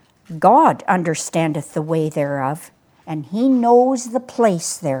 God understandeth the way thereof, and he knows the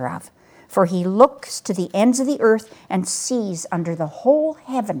place thereof. For he looks to the ends of the earth and sees under the whole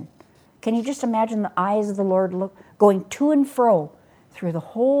heaven. Can you just imagine the eyes of the Lord going to and fro through the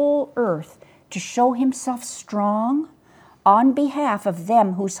whole earth to show himself strong on behalf of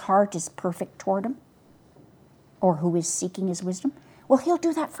them whose heart is perfect toward him, or who is seeking his wisdom? Well, he'll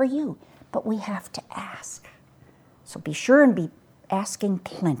do that for you, but we have to ask. So be sure and be asking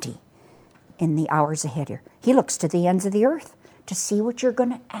plenty in the hours ahead here. He looks to the ends of the earth to see what you're going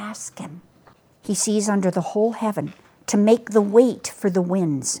to ask him. He sees under the whole heaven to make the weight for the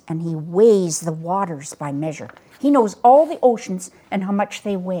winds, and he weighs the waters by measure. He knows all the oceans and how much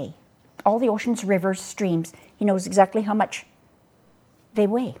they weigh. All the oceans, rivers, streams, he knows exactly how much they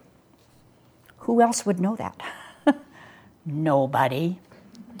weigh. Who else would know that? Nobody.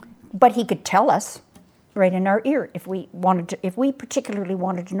 But he could tell us right in our ear if we particularly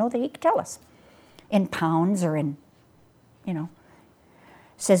wanted to know, that he could tell us in pounds or in,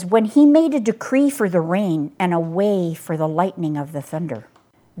 says, when he made a decree for the rain and a way for the lightning of the thunder,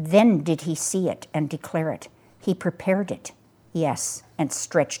 then did he see it and declare it. He prepared it, yes, and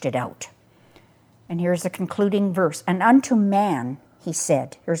stretched it out. And here's the concluding verse. And unto man, he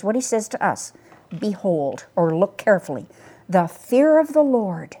said, here's what he says to us, behold, or look carefully, the fear of the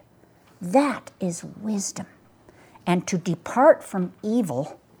Lord, that is wisdom. And to depart from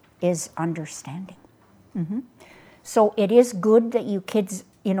evil is understanding. Mm-hmm. So it is good that you kids,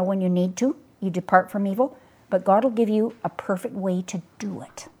 when you need to, you depart from evil, but God will give you a perfect way to do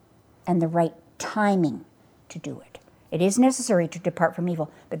it and the right timing to do it. It is necessary to depart from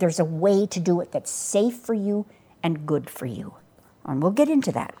evil, but there's a way to do it that's safe for you and good for you. And we'll get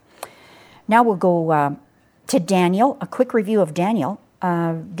into that. Now we'll go to Daniel, a quick review of Daniel.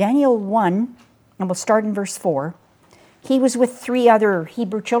 Daniel 1, and we'll start in verse 4. He was with 3 other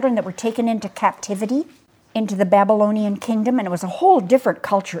Hebrew children that were taken into captivity into the Babylonian kingdom, and it was a whole different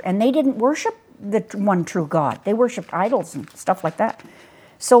culture, and they didn't worship the one true God. They worshipped idols and stuff like that.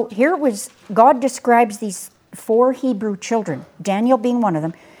 So here God describes these 4 Hebrew children, Daniel being one of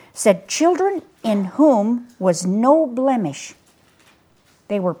them, said, children in whom was no blemish.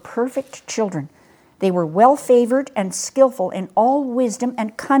 They were perfect children. They were well-favored and skillful in all wisdom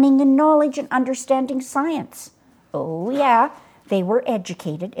and cunning in knowledge and understanding science. Oh, yeah, they were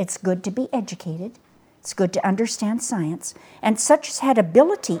educated. It's good to be educated. It's good to understand science. And such as had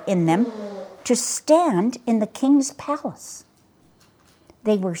ability in them to stand in the king's palace.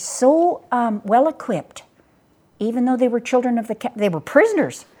 They were so well-equipped, even though they were children of they were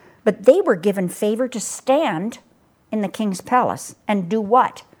prisoners, but they were given favor to stand in the king's palace and do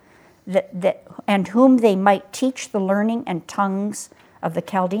what? And whom they might teach the learning and tongues of the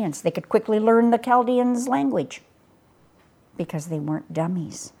Chaldeans. They could quickly learn the Chaldeans' language because they weren't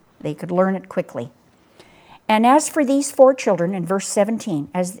dummies. They could learn it quickly. And as for these 4 children, in verse 17,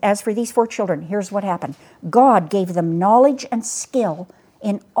 as for these 4 children, here's what happened. God gave them knowledge and skill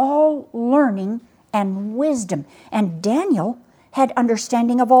in all learning and wisdom. And Daniel had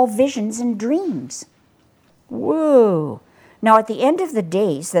understanding of all visions and dreams. Whoa! Now at the end of the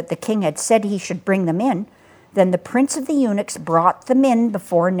days that the king had said he should bring them in, then the prince of the eunuchs brought them in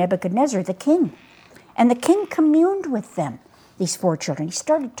before Nebuchadnezzar the king. And the king communed with them, these 4 children. He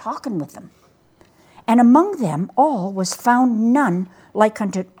started talking with them. And among them all was found none like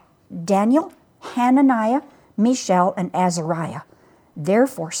unto Daniel, Hananiah, Mishael, and Azariah.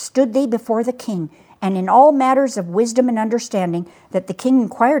 Therefore stood they before the king, and in all matters of wisdom and understanding that the king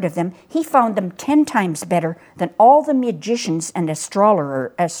inquired of them, he found them 10 times better than all the magicians and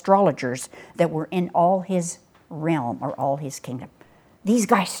astrologers that were in all his realm or all his kingdom. These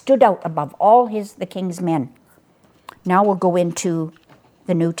guys stood out above all the king's men. Now we'll go into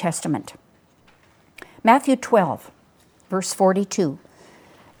the New Testament. Matthew 12, verse 42.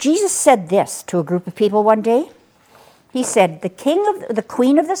 Jesus said this to a group of people one day. He said, the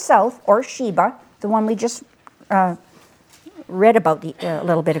queen of the south, or Sheba, the one we just read about a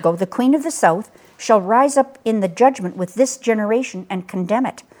little bit ago, the queen of the south shall rise up in the judgment with this generation and condemn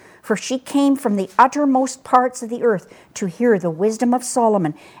it. For she came from the uttermost parts of the earth to hear the wisdom of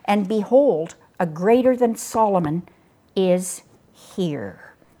Solomon. And behold, a greater than Solomon is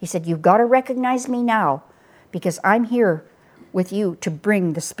here. He said, you've got to recognize me now, because I'm here with you to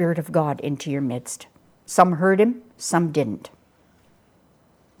bring the Spirit of God into your midst. Some heard him, some didn't.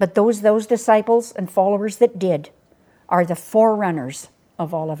 But those disciples and followers that did are the forerunners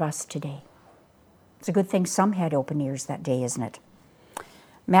of all of us today. It's a good thing some had open ears that day, isn't it?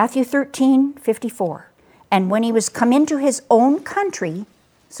 Matthew 13, 54. And when he was come into his own country,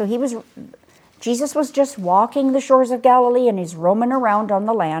 so Jesus was just walking the shores of Galilee and he's roaming around on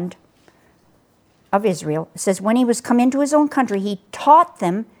the land of Israel. It says, when he was come into his own country, he taught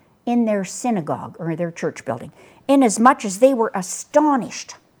them in their synagogue or their church building, inasmuch as they were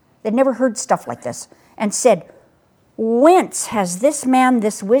astonished. They'd never heard stuff like this, and said, whence has this man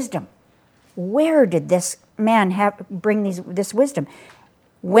this wisdom? Where did this man bring this wisdom?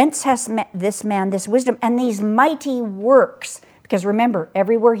 Whence has this man this wisdom and these mighty works? Because remember,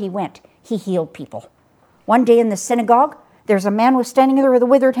 everywhere he went, he healed people. One day in the synagogue, there's a man was standing there with a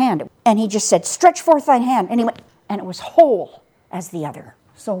withered hand, and he just said, stretch forth thine hand. And he went, and it was whole as the other.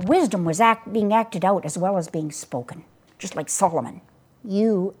 So wisdom was being acted out as well as being spoken, just like Solomon.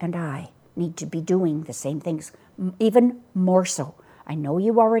 You and I need to be doing the same things, even more so. I know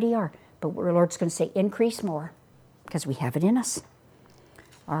you already are, but the Lord's going to say, increase more, because we have it in us.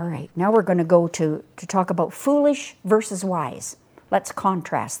 All right, now we're going to go to talk about foolish versus wise. Let's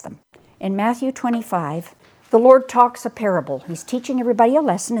contrast them. In Matthew 25, the Lord talks a parable. He's teaching everybody a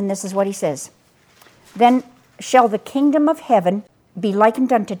lesson, and this is what he says. Then shall the kingdom of heaven be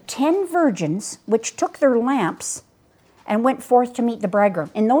likened unto 10 virgins, which took their lamps and went forth to meet the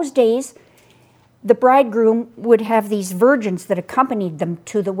bridegroom. In those days, the bridegroom would have these virgins that accompanied them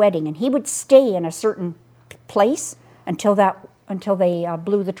to the wedding, and he would stay in a certain place until they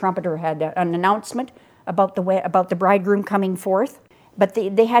blew the trumpet or had an announcement about the bridegroom coming forth. But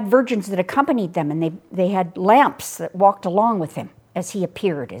they had virgins that accompanied them, and they had lamps that walked along with him as he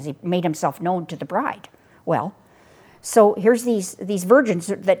appeared, as he made himself known to the bride. Well, so here's these virgins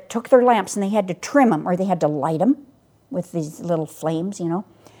that took their lamps, and they had to trim them, or they had to light them with these little flames,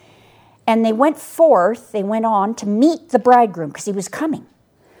 And they went on to meet the bridegroom, because he was coming.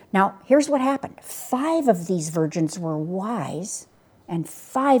 Now, here's what happened. 5 of these virgins were wise, and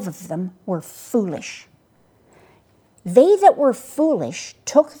 5 of them were foolish. They that were foolish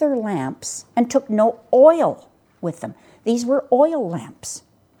took their lamps and took no oil with them. These were oil lamps.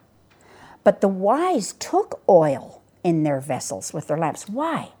 But the wise took oil in their vessels with their lamps.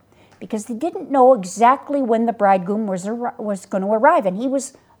 Why? Because they didn't know exactly when the bridegroom was going to arrive. And he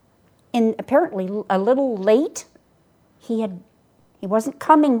was apparently a little late. He wasn't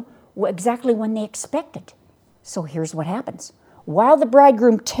coming exactly when they expected. So here's what happens. While the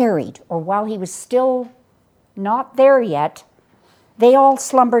bridegroom tarried, or while he was still not there yet, they all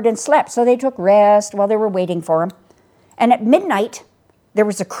slumbered and slept. So they took rest while they were waiting for him. And at midnight, there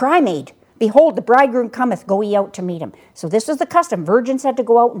was a cry made, behold, the bridegroom cometh, go ye out to meet him. So this was the custom. Virgins had to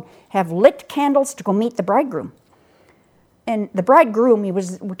go out and have lit candles to go meet the bridegroom. And the bridegroom,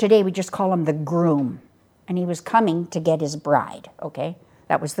 today we just call him the groom. And he was coming to get his bride, okay?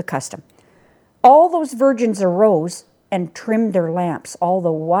 That was the custom. All those virgins arose and trimmed their lamps, all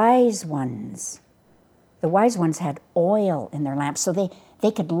the wise ones. The wise ones had oil in their lamps, so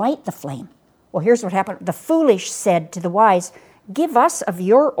they could light the flame. Well, here's what happened. The foolish said to the wise, give us of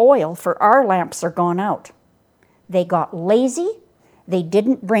your oil, for our lamps are gone out. They got lazy. They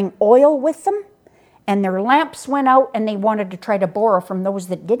didn't bring oil with them, and their lamps went out, and they wanted to try to borrow from those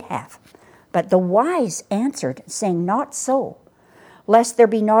that did have. But the wise answered, saying, not so, lest there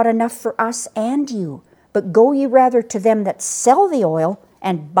be not enough for us and you, but go ye rather to them that sell the oil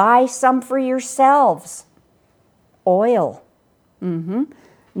and buy some for yourselves. Oil.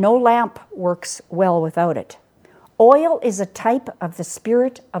 No lamp works well without it. Oil is a type of the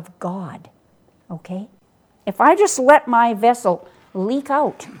Spirit of God. Okay? If I just let my vessel leak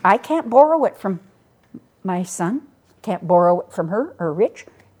out, I can't borrow it from my son, can't borrow it from her or Rich,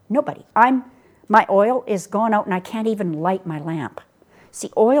 nobody. My oil is gone out and I can't even light my lamp. See,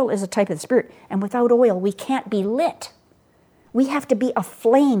 oil is a type of the Spirit, and without oil we can't be lit. We have to be a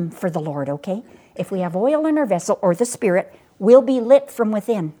flame for the Lord, okay? If we have oil in our vessel or the Spirit, we'll be lit from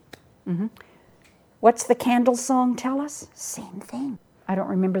within. What's the candle song tell us? Same thing. I don't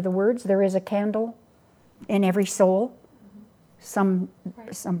remember the words. There is a candle in every soul. Some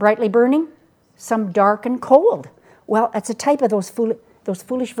brightly burning, some dark and cold. Well, it's a type of those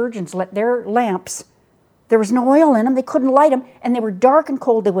foolish virgins let their lamps, there was no oil in them, they couldn't light them, and they were dark and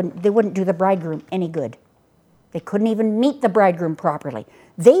cold. They wouldn't do the bridegroom any good. They couldn't even meet the bridegroom properly.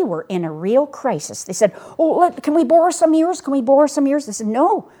 They were in a real crisis. They said, can we borrow some yours? Can we borrow some yours? They said,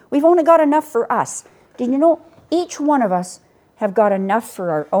 no, we've only got enough for us. Did you know each one of us have got enough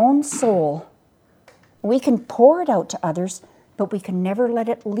for our own soul? We can pour it out to others, but we can never let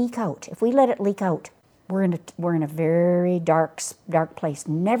it leak out. If we let it leak out, we're in a very dark place.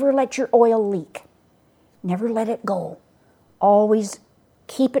 Never let your oil leak. Never let it go. Always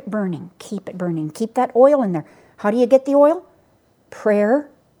keep it burning. Keep it burning. Keep that oil in there. How do you get the oil? Prayer,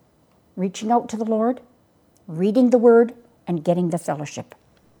 reaching out to the Lord, reading the Word, and getting the fellowship.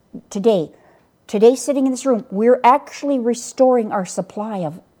 Today, sitting in this room, we're actually restoring our supply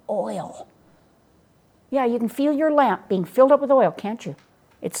of oil. Yeah, you can feel your lamp being filled up with oil, can't you?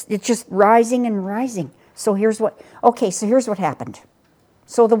 It's just rising and rising. So here's what happened.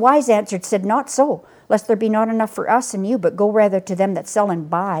 So the wise answered, said, not so, lest there be not enough for us and you, but go rather to them that sell and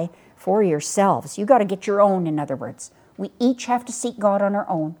buy for yourselves. You got to get your own, in other words. We each have to seek God on our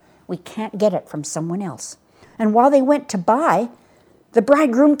own. We can't get it from someone else. And while they went to buy, the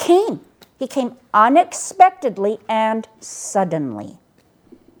bridegroom came. He came unexpectedly and suddenly.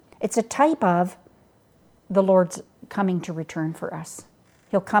 It's a type of the Lord's coming to return for us.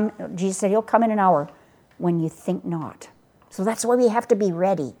 He'll come, Jesus said, he'll come in an hour when you think not. So that's why we have to be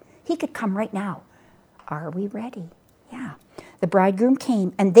ready. He could come right now. Are we ready? Yeah. The bridegroom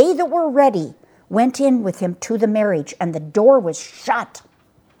came, and they that were ready went in with him to the marriage, and the door was shut.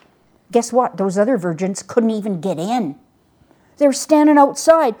 Guess what? Those other virgins couldn't even get in. They were standing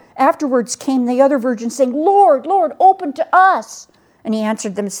outside. Afterwards came the other virgins saying, Lord, Lord, open to us. And he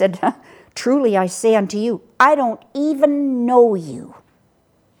answered them and said, truly I say unto you, I don't even know you.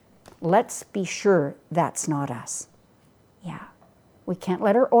 Let's be sure that's not us. Yeah. We can't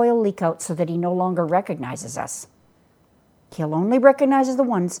let our oil leak out so that he no longer recognizes us. He'll only recognize the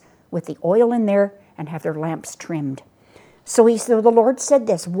ones with the oil in there and have their lamps trimmed. So the Lord said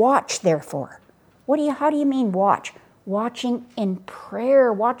this, watch therefore. How do you mean watch? Watching in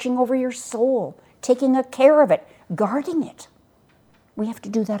prayer, watching over your soul, taking care of it, guarding it. We have to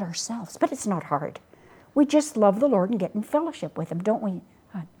do that ourselves, but it's not hard. We just love the Lord and get in fellowship with him, don't we?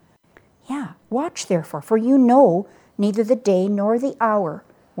 Yeah, watch therefore, for you know neither the day nor the hour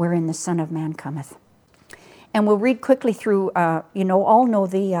wherein the Son of Man cometh. And we'll read quickly through, all know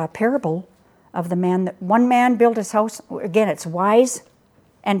the parable of the man that one man built his house. Again, it's wise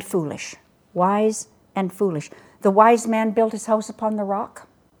and foolish. Wise and foolish. The wise man built his house upon the rock,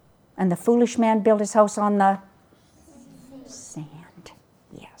 and the foolish man built his house on the sand.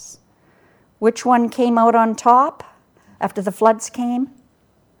 Yes. Which one came out on top after the floods came?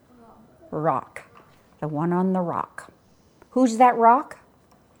 Rock. The one on the rock. Who's that rock?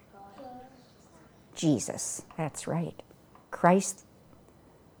 Jesus. That's right. Christ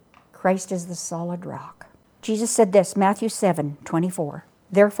is the solid rock. Jesus said this, Matthew 7:24.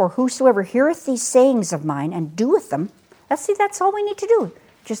 Therefore, whosoever heareth these sayings of mine and doeth them, that's all we need to do.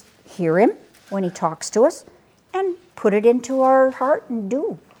 Just hear him when he talks to us and put it into our heart and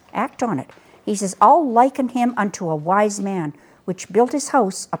act on it. He says, I'll liken him unto a wise man, which built his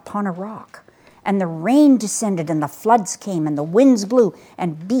house upon a rock. And the rain descended, and the floods came, and the winds blew,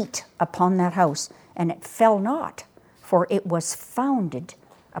 and beat upon that house. And it fell not, for it was founded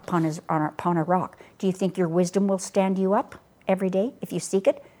upon a rock. Do you think your wisdom will stand you up every day if you seek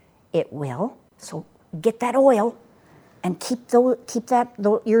it? It will. So get that oil and keep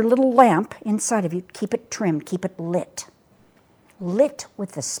your little lamp inside of you. Keep it trimmed. Keep it lit. Lit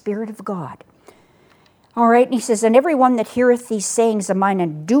with the Spirit of God. All right, and he says, and every one that heareth these sayings of mine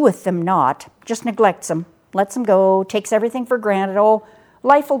and doeth them not, just neglects them, lets them go, takes everything for granted. Oh,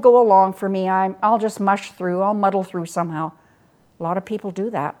 life will go along for me. I'll just muddle through somehow. A lot of people do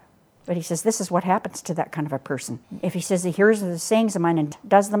that. But he says, this is what happens to that kind of a person. If he says, he hears the sayings of mine and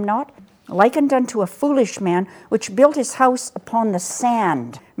does them not, likened unto a foolish man, which built his house upon the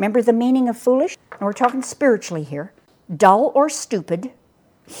sand. Remember the meaning of foolish? And we're talking spiritually here. Dull or stupid,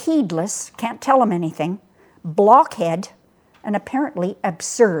 heedless, can't tell him anything, blockhead, and apparently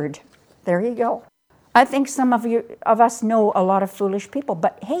absurd. There you go. I think some of us know a lot of foolish people,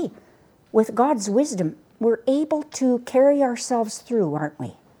 but hey, with God's wisdom, we're able to carry ourselves through, aren't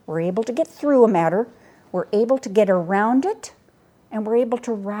we? We're able to get through a matter, we're able to get around it, and we're able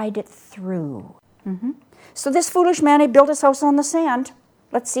to ride it through. So this foolish man, he built his house on the sand.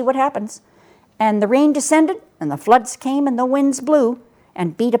 Let's see what happens. And the rain descended, and the floods came, and the winds blew,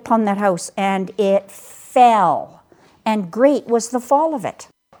 and beat upon that house, and it fell. And great was the fall of it.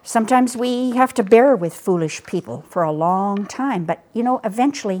 Sometimes we have to bear with foolish people for a long time, but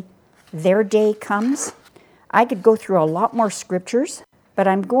eventually their day comes. I could go through a lot more scriptures, but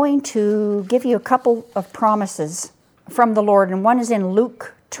I'm going to give you a couple of promises from the Lord, and one is in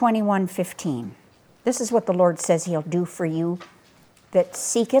Luke 21:15. This is what the Lord says he'll do for you that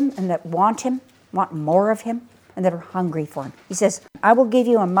seek him and that want him, want more of him, and that are hungry for him. He says, I will give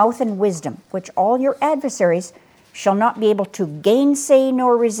you a mouth and wisdom, which all your adversaries shall not be able to gainsay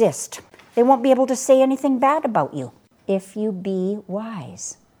nor resist. They won't be able to say anything bad about you if you be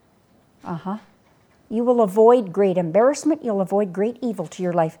wise. You will avoid great embarrassment. You'll avoid great evil to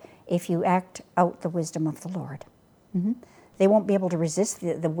your life if you act out the wisdom of the Lord. They won't be able to resist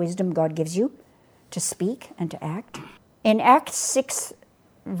the wisdom God gives you to speak and to act. In Acts 6,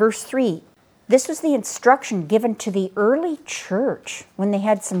 verse 3, this was the instruction given to the early church when they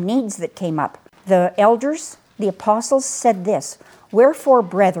had some needs that came up. The elders, the apostles said this, wherefore,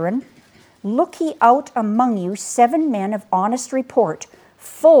 brethren, look ye out among you 7 men of honest report,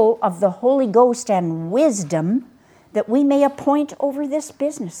 full of the Holy Ghost and wisdom, that we may appoint over this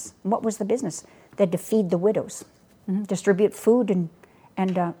business. And what was the business? They had to feed the widows, distribute food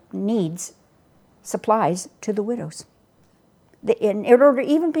and needs, supplies to the widows. In order to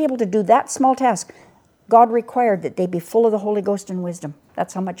even be able to do that small task, God required that they be full of the Holy Ghost and wisdom.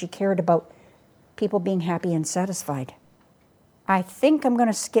 That's how much he cared about people being happy and satisfied. I think I'm going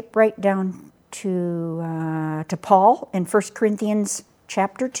to skip right down to Paul in 1 Corinthians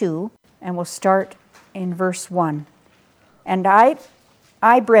chapter 2, and we'll start in verse 1. And I,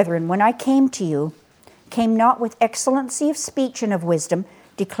 brethren, when I came to you, came not with excellency of speech and of wisdom,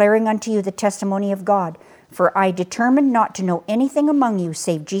 declaring unto you the testimony of God. For I determined not to know anything among you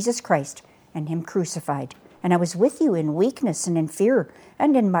save Jesus Christ and him crucified. And I was with you in weakness and in fear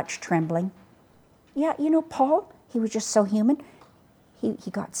and in much trembling. Yeah, Paul, he was just so human.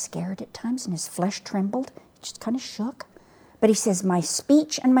 He got scared at times and his flesh trembled. He just kind of shook. But he says, my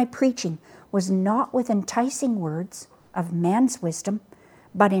speech and my preaching was not with enticing words of man's wisdom,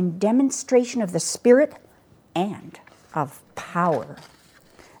 but in demonstration of the Spirit and of power,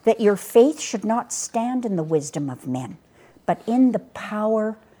 that your faith should not stand in the wisdom of men, but in the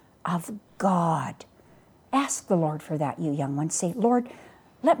power of God. Ask the Lord for that, you young ones. Say, Lord,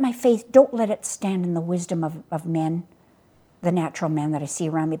 let my faith, don't let it stand in the wisdom of men, the natural man that I see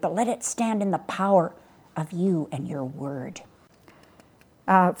around me, but let it stand in the power of you and your word.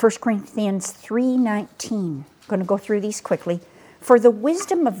 1 Corinthians 3:19. I'm going to go through these quickly. For the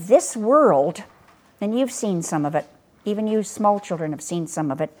wisdom of this world, and you've seen some of it, even you small children have seen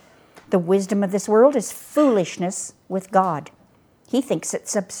some of it, the wisdom of this world is foolishness with God. He thinks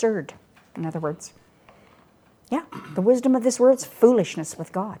it's absurd, in other words. Yeah, the wisdom of this world is foolishness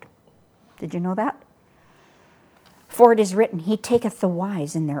with God. Did you know that? For it is written, he taketh the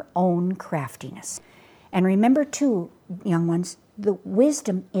wise in their own craftiness. And remember too, young ones, the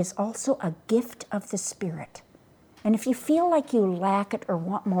wisdom is also a gift of the Spirit. And if you feel like you lack it or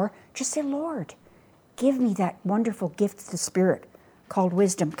want more, just say, Lord, give me that wonderful gift of the Spirit called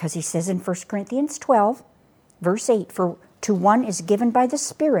wisdom. Because he says in 1 Corinthians 12, verse 8, for to one is given by the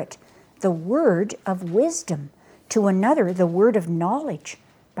Spirit the word of wisdom, to another the word of knowledge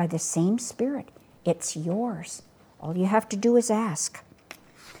by the same Spirit. It's yours. All you have to do is ask.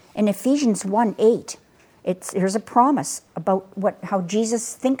 In Ephesians 1:8, here's a promise about how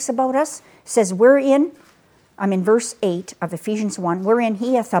Jesus thinks about us. It says, I'm in verse 8 of Ephesians 1, wherein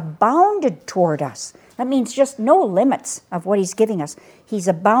he hath abounded toward us. That means just no limits of what he's giving us. He's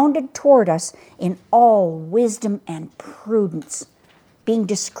abounded toward us in all wisdom and prudence, being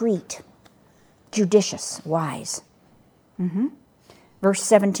discreet, judicious, wise. Verse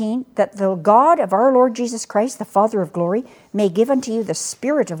 17, that the God of our Lord Jesus Christ, the Father of glory, may give unto you the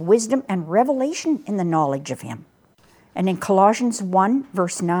spirit of wisdom and revelation in the knowledge of him. And in Colossians 1,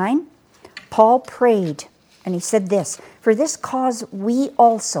 verse 9, Paul prayed, and he said this, for this cause we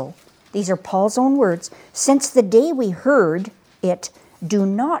also, These are Paul's own words. Since the day we heard it, do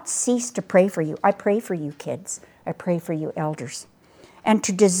not cease to pray for you. I pray for you, kids. I pray for you, elders. And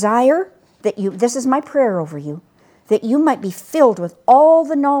to desire that you, this is my prayer over you, that you might be filled with all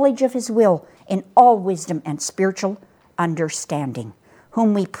the knowledge of his will in all wisdom and spiritual understanding,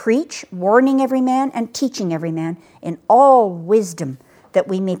 whom we preach, warning every man and teaching every man in all wisdom, that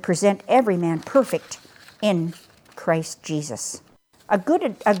we may present every man perfect in Christ Jesus. A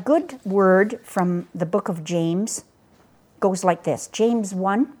good word from the book of James goes like this. James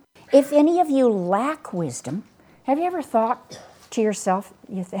 1, if any of you lack wisdom, have you ever thought to yourself,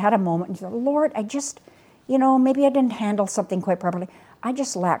 you had a moment and you thought, Lord, I just, maybe I didn't handle something quite properly. I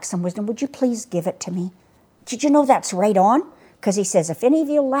just lack some wisdom. Would you please give it to me? Did you know that's right on? Because he says, if any of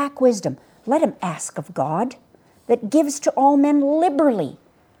you lack wisdom, let him ask of God, that gives to all men liberally.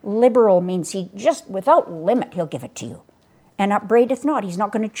 Liberal means he just, without limit, he'll give it to you. And upbraideth not. He's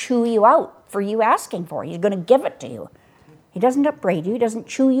not going to chew you out for you asking for it. He's going to give it to you. He doesn't upbraid you. He doesn't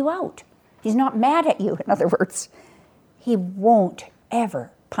chew you out. He's not mad at you, in other words. He won't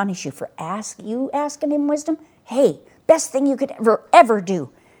ever punish you for asking him wisdom. Hey, best thing you could ever do.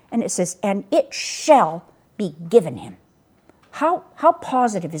 And it says, and it shall be given him. How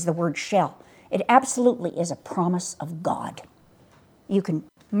positive is the word shall? It absolutely is a promise of God. You can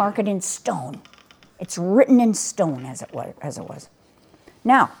mark it in stone. It's written in stone as it was.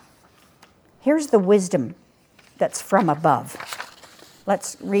 Now, here's the wisdom that's from above.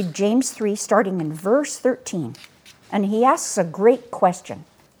 Let's read James 3, starting in verse 13. And he asks a great question.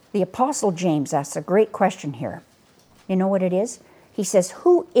 The Apostle James asks a great question here. You know what it is? He says,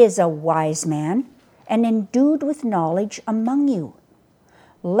 who is a wise man and endued with knowledge among you?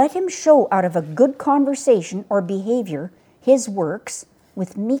 Let him show out of a good conversation or behavior his works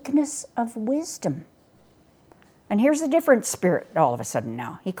with meekness of wisdom. And here's a different spirit all of a sudden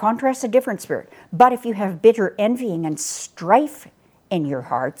now. He contrasts a different spirit. But if you have bitter envying and strife in your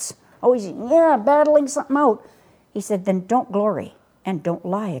hearts, always, battling something out, he said, then don't glory and don't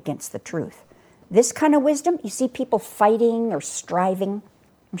lie against the truth. This kind of wisdom, you see people fighting or striving.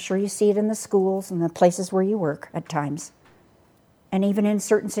 I'm sure you see it in the schools and the places where you work at times. And even in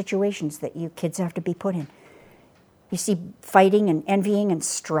certain situations that you kids have to be put in. You see fighting and envying and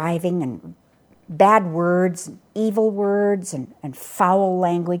striving and bad words, and evil words and foul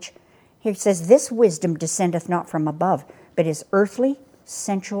language. Here it says, this wisdom descendeth not from above, but is earthly,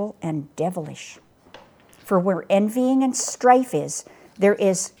 sensual, and devilish. For where envying and strife is, there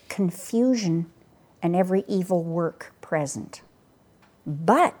is confusion and every evil work present.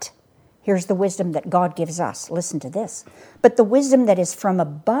 But here's the wisdom that God gives us. Listen to this. But the wisdom that is from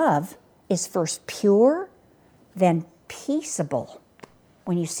above is first pure, then peaceable.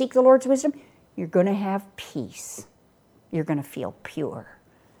 When you seek the Lord's wisdom, you're going to have peace. You're going to feel pure.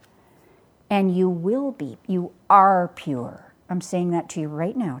 And you are pure. I'm saying that to you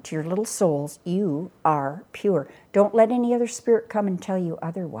right now, to your little souls. You are pure. Don't let any other spirit come and tell you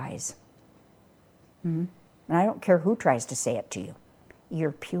otherwise. And I don't care who tries to say it to you.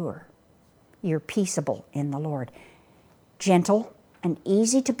 You're pure. You're peaceable in the Lord. Gentle and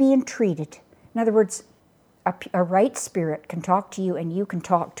easy to be entreated. In other words, a right spirit can talk to you and you can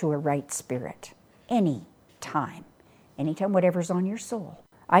talk to a right spirit. Anytime, whatever's on your soul.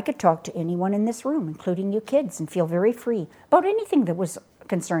 I could talk to anyone in this room, including you kids, and feel very free about anything that was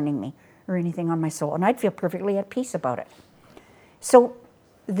concerning me or anything on my soul. And I'd feel perfectly at peace about it. So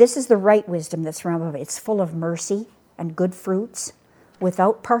this is the right wisdom that's from above. It's full of mercy and good fruits,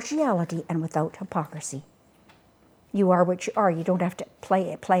 without partiality and without hypocrisy. You are what you are. You don't have to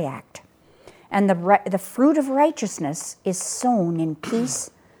play act. And the fruit of righteousness is sown in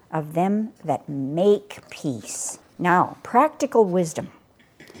peace of them that make peace. Now, practical wisdom.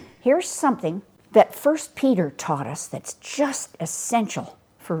 Here's something that 1 Peter taught us that's just essential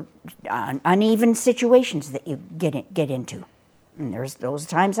for uneven situations that you get into. And those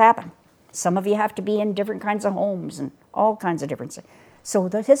times happen. Some of you have to be in different kinds of homes and all kinds of different things. So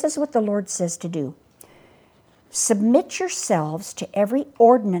this is what the Lord says to do. Submit yourselves to every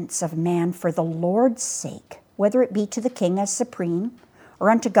ordinance of man for the Lord's sake, whether it be to the king as supreme, or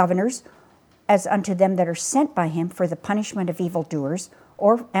unto governors, as unto them that are sent by him for the punishment of evildoers,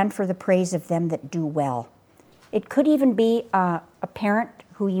 and for the praise of them that do well. It could even be a parent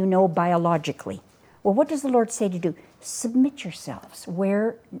who you know biologically. Well, what does the Lord say to do? Submit yourselves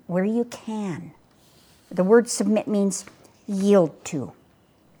where you can. The word submit means yield to.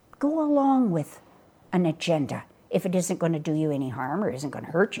 Go along with an agenda if it isn't going to do you any harm or isn't going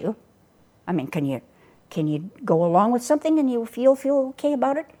to hurt you. I mean, can you go along with something and you feel okay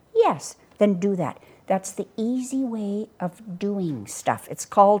about it? Yes, then do that. That's the easy way of doing stuff. It's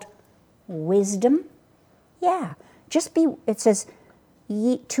called wisdom. Yeah, just be, it says,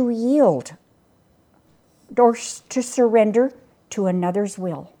 to yield or to surrender to another's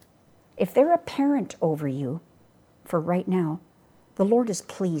will. If they're a parent over you, for right now, the Lord is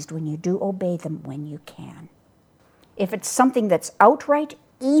pleased when you do obey them when you can. If it's something that's outright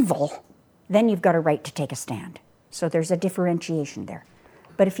evil, then you've got a right to take a stand. So there's a differentiation there.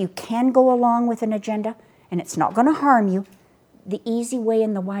 But if you can go along with an agenda and it's not going to harm you, the easy way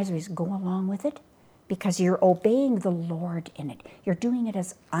and the wise way is go along with it because you're obeying the Lord in it. You're doing it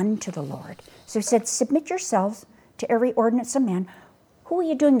as unto the Lord. So he said, submit yourselves to every ordinance of man. Who are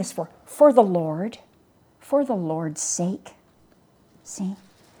you doing this for? For the Lord. For the Lord's sake. See?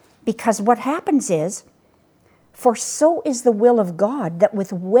 Because what happens is, for so is the will of God, that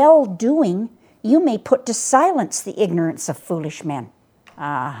with well-doing you may put to silence the ignorance of foolish men.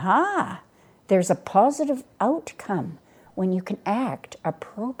 Aha! There's a positive outcome when you can act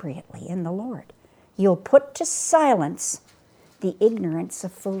appropriately in the Lord. You'll put to silence the ignorance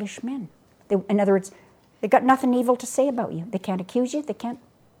of foolish men. In other words, they've got nothing evil to say about you. They can't accuse you. They can't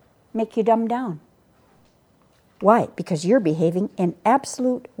make you dumb down. Why? Because you're behaving in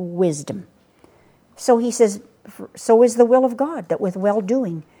absolute wisdom. So he says, so is the will of God, that with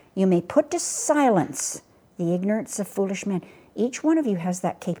well-doing you may put to silence the ignorance of foolish men. Each one of you has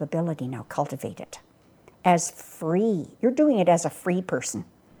that capability now. Cultivate it as free. You're doing it as a free person.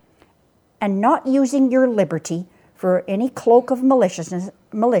 And not using your liberty for any cloak of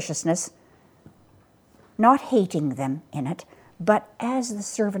maliciousness, not hating them in it, but as the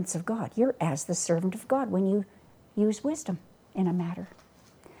servants of God. You're as the servant of God when you use wisdom in a matter.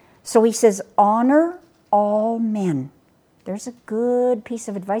 So he says, honor all men. There's a good piece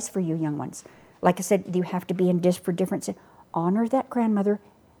of advice for you young ones. Like I said, you have to be in for different. Honor that grandmother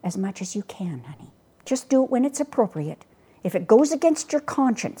as much as you can, honey. Just do it when it's appropriate. If it goes against your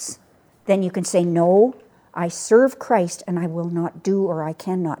conscience, then you can say, no, I serve Christ and I will not do or I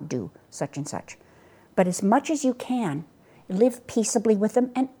cannot do such and such. But as much as you can, live peaceably with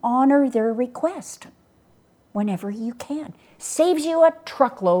them and honor their request whenever you can. Saves you a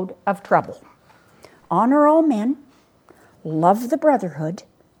truckload of trouble. Honor all men, love the brotherhood,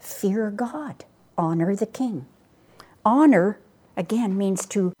 fear God, honor the king. Honor, again, means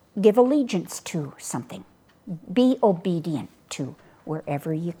to give allegiance to something. Be obedient to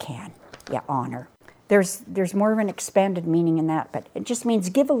wherever you can. Yeah, honor. There's more of an expanded meaning in that, but it just means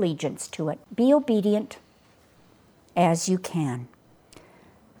give allegiance to it. Be obedient as you can.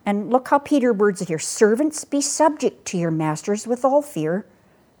 And look how Peter words it here. Servants, be subject to your masters with all fear,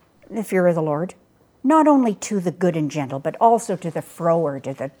 the fear of the Lord, not only to the good and gentle, but also to the froward,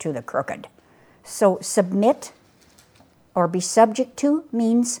 to the crooked. So submit or be subject to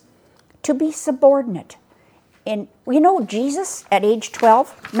means to be subordinate. And you know, Jesus at age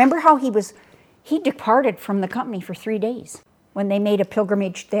 12, remember how he departed from the company for 3 days. When they made a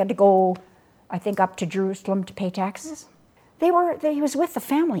pilgrimage, they had to go, I think, up to Jerusalem to pay taxes. He was with the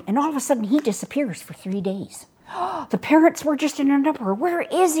family, and all of a sudden he disappears for 3 days. The parents were just in an uproar. Where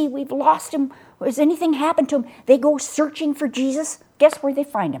is he? We've lost him. Has anything happened to him? They go searching for Jesus. Guess where they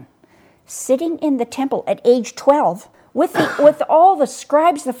find him? Sitting in the temple at age 12 with all the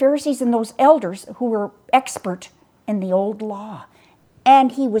scribes, the Pharisees, and those elders who were expert in the old law.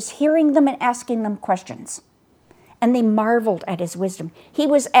 And he was hearing them and asking them questions. And they marveled at his wisdom. He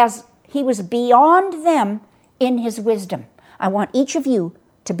was beyond them in his wisdom. I want each of you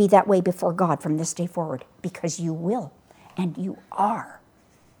to be that way before God from this day forward, because you will, and you are.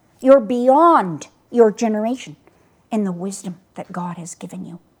 You're beyond your generation in the wisdom that God has given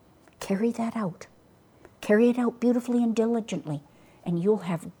you. Carry that out. Carry it out beautifully and diligently, and you'll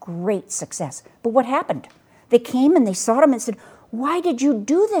have great success. But what happened? They came and they sought him and said, why did you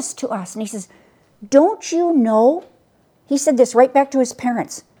do this to us? And he says, don't you know? He said this right back to his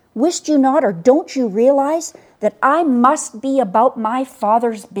parents. Wished you not, or don't you realize that I must be about my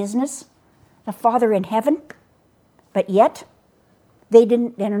Father's business, the Father in heaven? But yet, they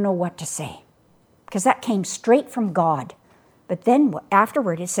didn't know what to say, because that came straight from God. But then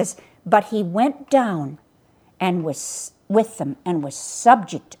afterward it says, but he went down and was with them and was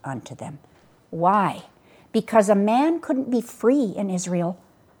subject unto them. Why? Because a man couldn't be free in Israel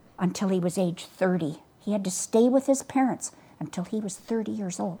until he was age 30. He had to stay with his parents until he was 30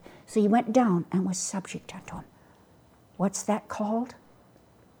 years old. So he went down and was subject unto him. What's that called?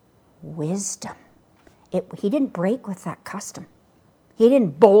 Wisdom. He didn't break with that custom. He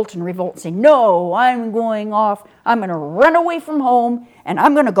didn't bolt and revolt and say, no, I'm going off. I'm going to run away from home and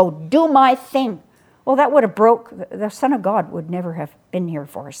I'm going to go do my thing. Well, that would have broke. The Son of God would never have been here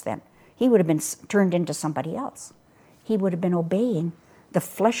for us then. He would have been turned into somebody else. He would have been obeying the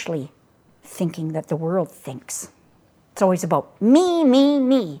fleshly thinking that the world thinks. It's always about me, me,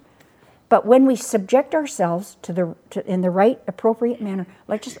 me. But when we subject ourselves in the right, appropriate manner,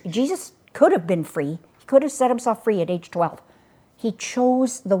 like Jesus could have been free. He could have set himself free at age 12. He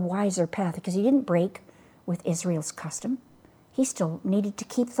chose the wiser path because he didn't break with Israel's custom. He still needed to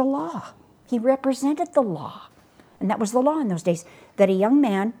keep the law. He represented the law. And that was the law in those days, that a young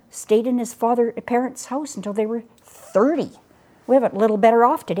man stayed in his parents' house until they were 30. We have it a little better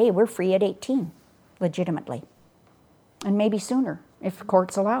off today. We're free at 18, legitimately. And maybe sooner, if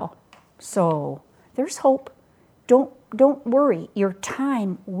courts allow. So there's hope. Don't worry. Your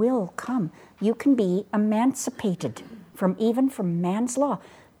time will come. You can be emancipated from man's law.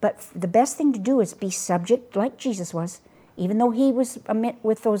 But the best thing to do is be subject, like Jesus was, even though he was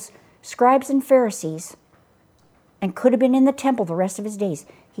with those scribes and Pharisees and could have been in the temple the rest of his days.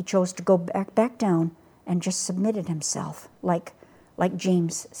 He chose to go back down and just submitted himself, like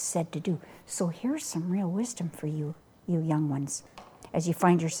James said to do. So here's some real wisdom for you young ones, as you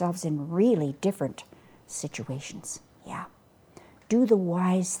find yourselves in really different situations. Yeah. Do the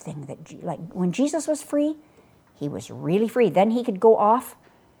wise thing like when Jesus was free, he was really free. Then he could go off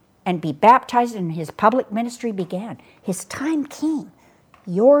and be baptized, and his public ministry began. His time came.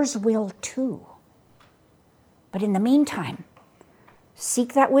 Yours will too. But in the meantime,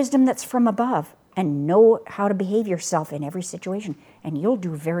 seek that wisdom that's from above and know how to behave yourself in every situation, and you'll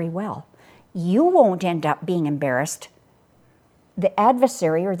do very well. You won't end up being embarrassed. The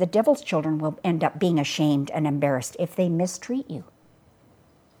adversary or the devil's children will end up being ashamed and embarrassed if they mistreat you.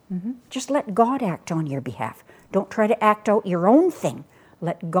 Just let God act on your behalf. Don't try to act out your own thing.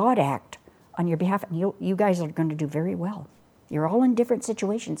 Let God act on your behalf, and you guys are going to do very well. You're all in different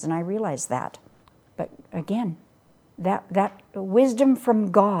situations, and I realize that. But again, that wisdom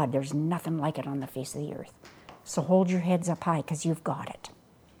from God, there's nothing like it on the face of the earth. So hold your heads up high, because you've got it.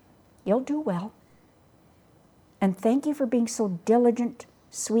 You'll do well. And thank you for being so diligent,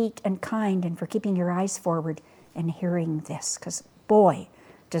 sweet, and kind, and for keeping your eyes forward and hearing this, because boy,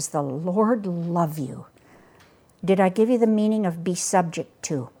 does the Lord love you. Did I give you the meaning of be subject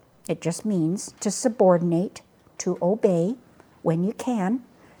to? It just means to subordinate, to obey when you can,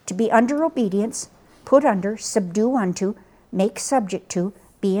 to be under obedience, put under, subdue unto, make subject to,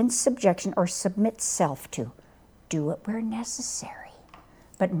 be in subjection, or submit self to. Do it where necessary,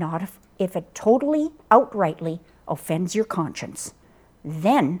 but not if it totally, outrightly offends your conscience.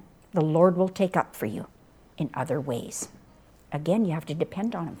 Then the Lord will take up for you in other ways. Again, you have to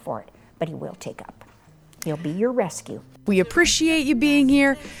depend on him for it, but he will take up. He'll be your rescue. We appreciate you being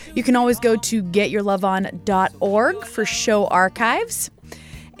here. You can always go to getyourloveon.org for show archives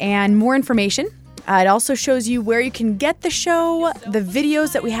and more information. It also shows you where you can get the show, the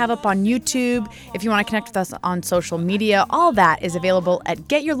videos that we have up on YouTube. If you want to connect with us on social media, all that is available at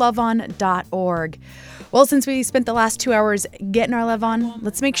getyourloveon.org. Well, since we spent the last 2 hours getting our love on,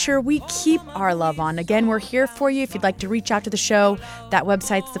 let's make sure we keep our love on. Again, we're here for you. If you'd like to reach out to the show, that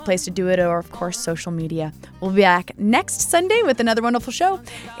website's the place to do it, or, of course, social media. We'll be back next Sunday with another wonderful show.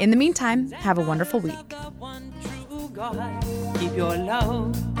 In the meantime, have a wonderful week. Keep your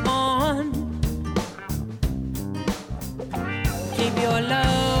love on. Keep your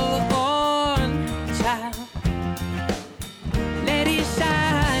love